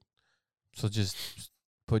fuck you. So just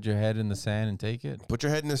put your head in the sand and take it? Put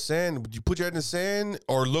your head in the sand. You put your head in the sand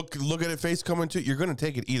or look at it face coming to you're gonna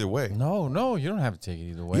take it either way. No, you don't have to take it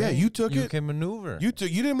either way. Yeah, you took it. You can maneuver. You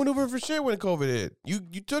didn't maneuver for shit when COVID hit. You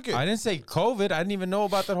took it. I didn't say COVID. I didn't even know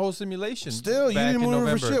about that whole simulation. Still, you back didn't in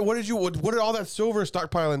maneuver for November. shit. What did all that silver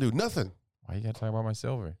stockpiling do? Nothing. Why you gotta talk about my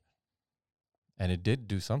silver? And it did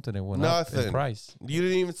do something. It went Nothing. up in price. You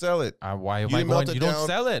didn't even sell it. Why am You I didn't melt going? it You don't down.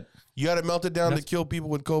 sell it. You got to melt it down to That's- kill people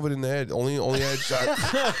with COVID in the head. Only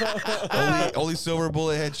headshots. only silver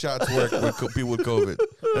bullet headshots work with people with COVID.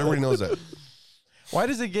 Everybody knows that. Why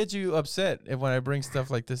does it get you upset when I bring stuff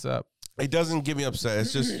like this up? It doesn't get me upset.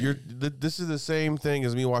 It's just this is the same thing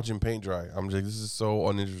as me watching paint dry. I'm just this is so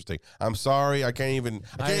uninteresting. I'm sorry. I can't even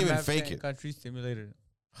fake it. Country stimulated.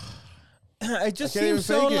 It just I can't seems even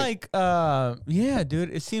so fake it. like, yeah, dude.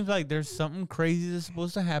 It seems like there's something crazy that's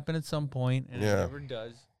supposed to happen at some point, and Yeah. it never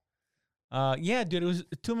does. Yeah, dude. It was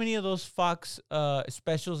too many of those Fox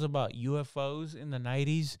specials about UFOs in the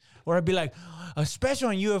 '90s, where I'd be like, a special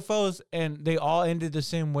on UFOs, and they all ended the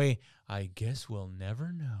same way. I guess we'll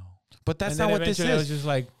never know. But that's And not then what this eventually I was is. just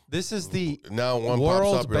like, This is the Now one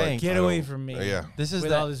World pops up. you're like, Bank. get I away don't- from me. Yeah. This is with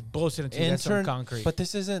the all this bullshit until you got some concrete. But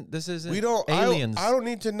this isn't. We don't. aliens. I don't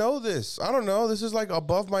need to know this. I don't know. This is like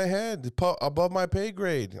above my head, above my pay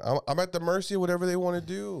grade. I'm at the mercy of whatever they want to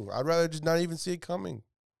do. I'd rather just not even see it coming.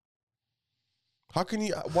 How can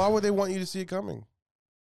you? Why would they want you to see it coming?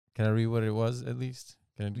 Can I read what it was at least?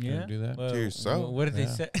 Can I do that? To yourself. What did they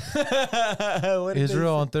say? What did they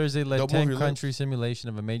Israel say? on Thursday led Don't move your 10-country simulation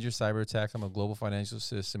of a major cyber attack on the global financial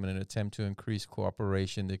system in an attempt to increase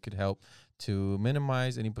cooperation that could help to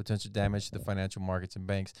minimize any potential damage to the financial markets and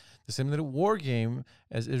banks. The simulated war game,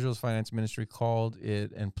 as Israel's finance ministry called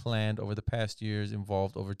it and planned over the past years,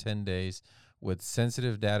 involved over 10 days with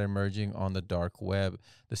sensitive data emerging on the dark web.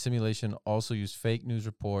 The simulation also used fake news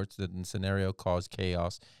reports that the scenario caused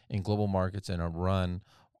chaos in global markets and a run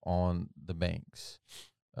on the banks.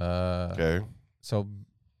 Okay. So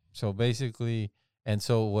basically, and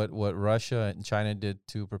so what Russia and China did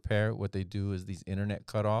to prepare, what they do is these internet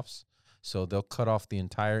cutoffs. So they'll cut off the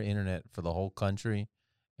entire internet for the whole country,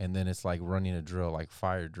 and then it's like running a drill, like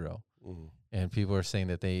fire drill. Mm-hmm. And people are saying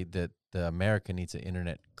that the America needs an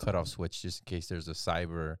internet cutoff switch just in case there's a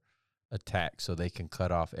cyber attack, so they can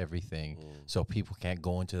cut off everything, so people can't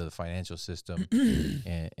go into the financial system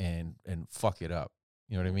and fuck it up.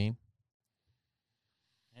 You know what I mean?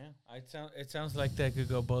 Yeah, it sounds like that could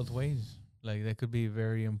go both ways. Like that could be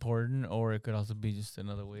very important, or it could also be just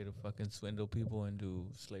another way to fucking swindle people and do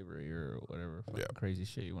slavery or whatever crazy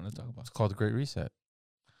shit you want to talk about. It's called the Great Reset.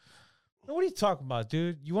 What are you talking about,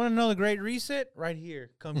 dude? You want to know the Great Reset? Right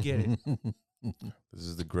here. Come get it. This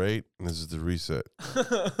is the great, and this is the reset.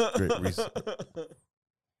 Great reset.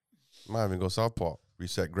 Might even go southpaw.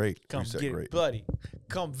 Reset great. Come reset get great. it, buddy.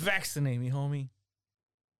 Come vaccinate me, homie.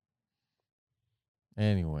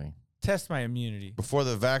 Anyway. Test my immunity. Before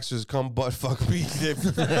the vaxxers come butt fuck me,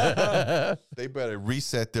 they better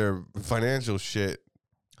reset their financial shit.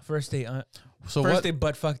 First they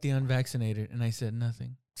butt fucked the unvaccinated, and I said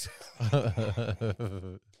nothing.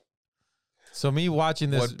 So me watching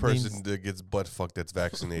this, one person that gets butt fucked that's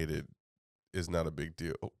vaccinated is not a big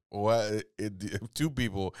deal. What? Two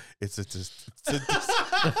people, it's just.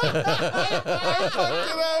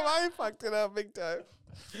 I fucked it up big time.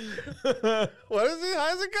 What is it?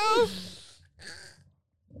 How's it go?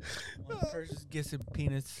 One person gets a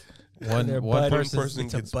penis. One person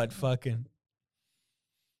gets a butt fucking.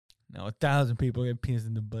 Now 1,000 people get penis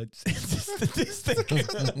in the butt. It's a statistic.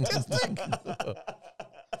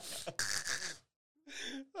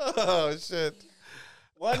 Oh shit.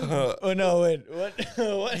 Oh no! Wait.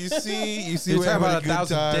 What? You see, You're we're talking having about a good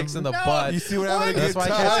 1,000 time. dicks in the butt. You see, we're having a That's good why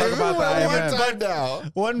time. I can't talk about the IMF. One time now.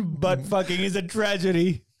 One butt fucking is a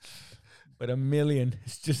tragedy, but 1 million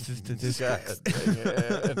is just a statistic.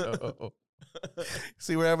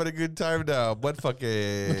 See, we're having a good time now. Butt fucking.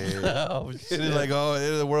 Oh It's shit! like, oh,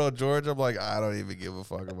 in the world, George. I'm like, I don't even give a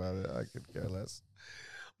fuck about it. I could care less.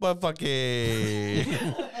 Butt fucking.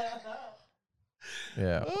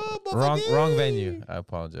 Yeah. Oh, Wrong venue. I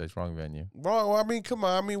apologize. Wrong venue. Wrong. I mean, come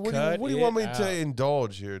on. I mean, what do you want me to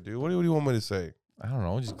indulge here, dude? What do you want me to say? I don't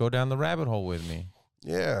know. Just go down the rabbit hole with me.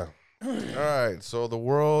 Yeah. All right. So the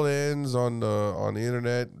world ends on the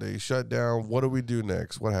internet. They shut down. What do we do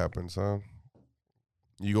next? What happens, huh?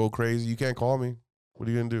 You go crazy. You can't call me. What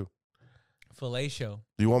are you gonna do? Fellatio.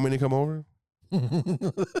 Do you want me to come over?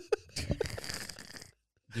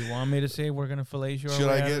 Do you want me to say we're gonna fellatio?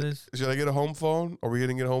 Should I get a home phone? Are we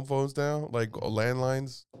gonna get home phones now? Like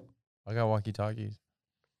landlines? I got walkie-talkies.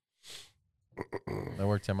 I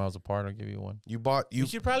work 10 miles apart. I'll give you one. You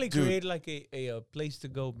should probably create like a place to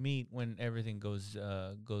go meet when everything goes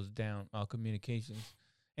down, all communications,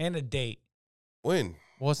 and a date. When?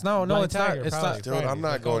 Well, it's not. No, Blind it's not. Tiger, It's probably. not. Dude, I'm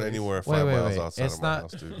not like going always. anywhere 5 miles outside It's of my not.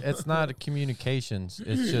 house, dude. It's not communications.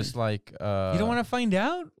 It's just like. You don't want to find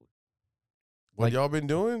out What y'all been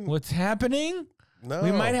doing? what's happening? No.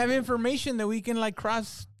 We might have information that we can like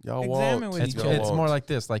cross Y'all examine won't. with It's, each other. it's more like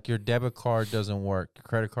this. Like your debit card doesn't work. Your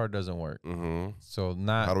credit card doesn't work. Mm-hmm. So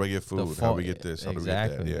not. How do I get the food? How do phone- we get this? How do we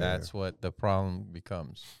exactly. get that? Yeah. That's what the problem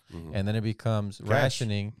becomes. Mhm. And then it becomes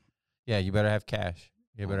rationing. Yeah, you better have cash.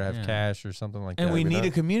 You better have Yeah. cash or something like And that. we need not-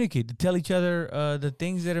 to communicate to tell each other the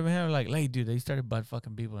things that have been happening. Like, hey, dude, they started butt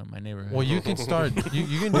fucking people in my neighborhood. Well, you can start.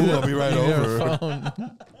 You can do Ooh, that. I'll be right You can do it over. on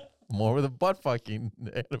phone. More with the butt fucking.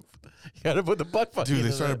 You gotta put the butt fucking. Dude, they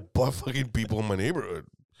in started butt fucking people in my neighborhood.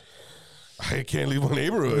 I can't leave my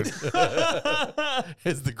neighborhood.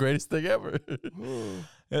 It's the greatest thing ever.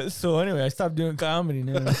 So anyway, I stopped doing comedy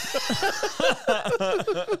now.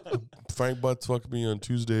 Frank butt fucks me on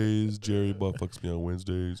Tuesdays. Jerry butt fucks me on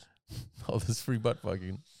Wednesdays. All this free butt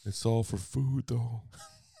fucking. It's all for food, though.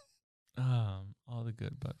 All the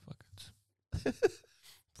good butt fuckers.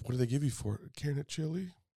 What do they give you for it? A can of chili?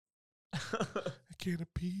 A can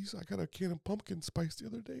of peas? I got a can of pumpkin spice the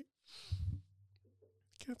other day.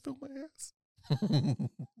 Can't feel my ass.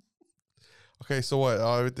 Okay, so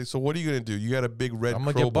what? So what are you gonna do? You got a big red I'm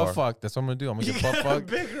gonna crowbar. get butt fucked. That's what I'm gonna do. I'm gonna get butt fucked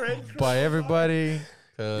Big red by everybody.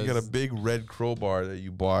 You got a big red crowbar that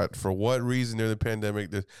you bought. For what reason during the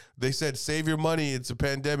pandemic? They said, save your money. It's a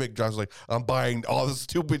pandemic. Josh's like, I'm buying all the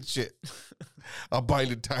stupid shit. I'm buying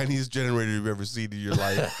the tiniest generator you've ever seen in your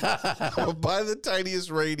life. I'm buying the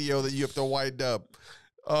tiniest radio that you have to wind up.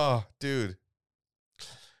 Oh, dude.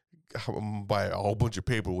 I'm going to buy a whole bunch of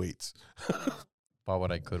paperweights. Bought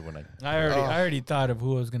what I could when I already thought of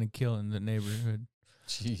who I was going to kill in the neighborhood.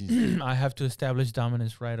 Jeez. I have to establish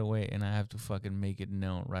dominance right away, and I have to fucking make it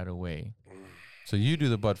known right away. So you do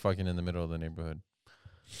the butt fucking in the middle of the neighborhood?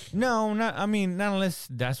 No, not unless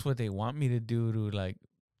that's what they want me to do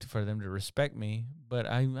for them to respect me. But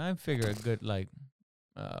I figure a good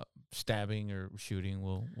stabbing or shooting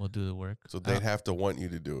will do the work. So they'd have to want you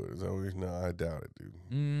to do it. Is that what, no, I doubt it, dude.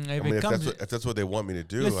 If that's what they want me to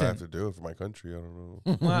do, listen, I have to do it for my country. I don't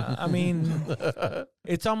know. Well, I mean,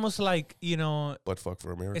 it's almost like, butt fuck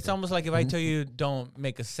for America. It's almost like if I tell you don't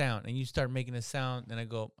make a sound and you start making a sound, then I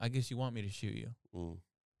go, I guess you want me to shoot you.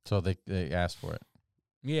 So they asked for it.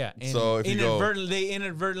 Yeah. And so if you go, they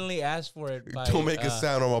inadvertently asked for it. By, don't make a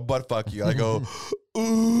sound on my butt fuck you. I go,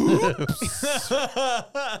 oops.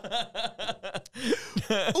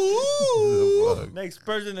 Ooh. Next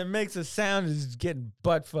person that makes a sound is getting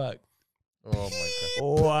butt fucked. Oh my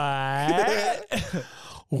God. What?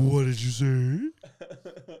 What did you say?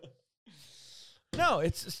 No,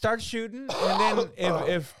 it's start shooting, and then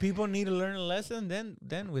if people need to learn a lesson, then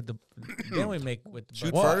we make with the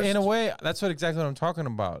shoot first. In a way, that's exactly what I'm talking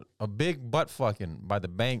about. A big butt fucking by the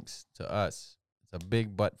banks to us. It's a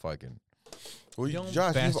big butt fucking. Well,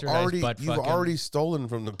 Josh, you've already stolen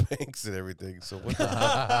from the banks and everything. So what the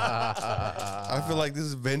I feel like this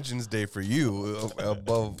is Vengeance Day for you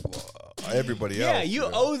above everybody else. Yeah, you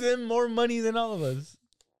owe them more money than all of us.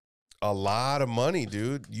 A lot of money,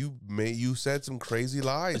 dude. You said some crazy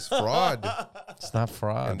lies. Fraud. It's not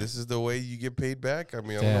fraud. And this is the way you get paid back. I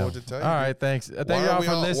mean, I don't know what to tell you. All right, thanks. Thank y'all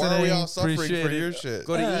for listening. Why are we all suffering Appreciate for it. your shit?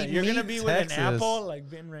 Go to You're going to be with Texas. an apple like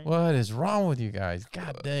Ben Ray. What is wrong with you guys?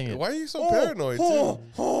 God dang it. Why are you so paranoid, too?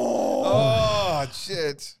 Oh,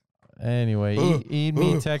 shit. Anyway,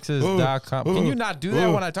 eatmetexas.com. Can you not do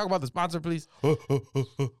that when I talk about the sponsor, please?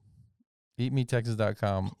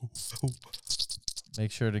 Eatmetexas.com. Make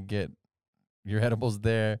sure to get your edibles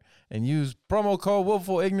there and use promo code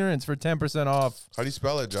Willful Ignorance for 10% off. How do you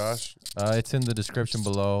spell it, Josh? It's in the description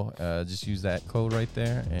below. Just use that code right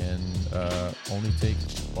there and only take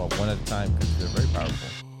one at a time because they're very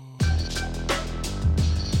powerful.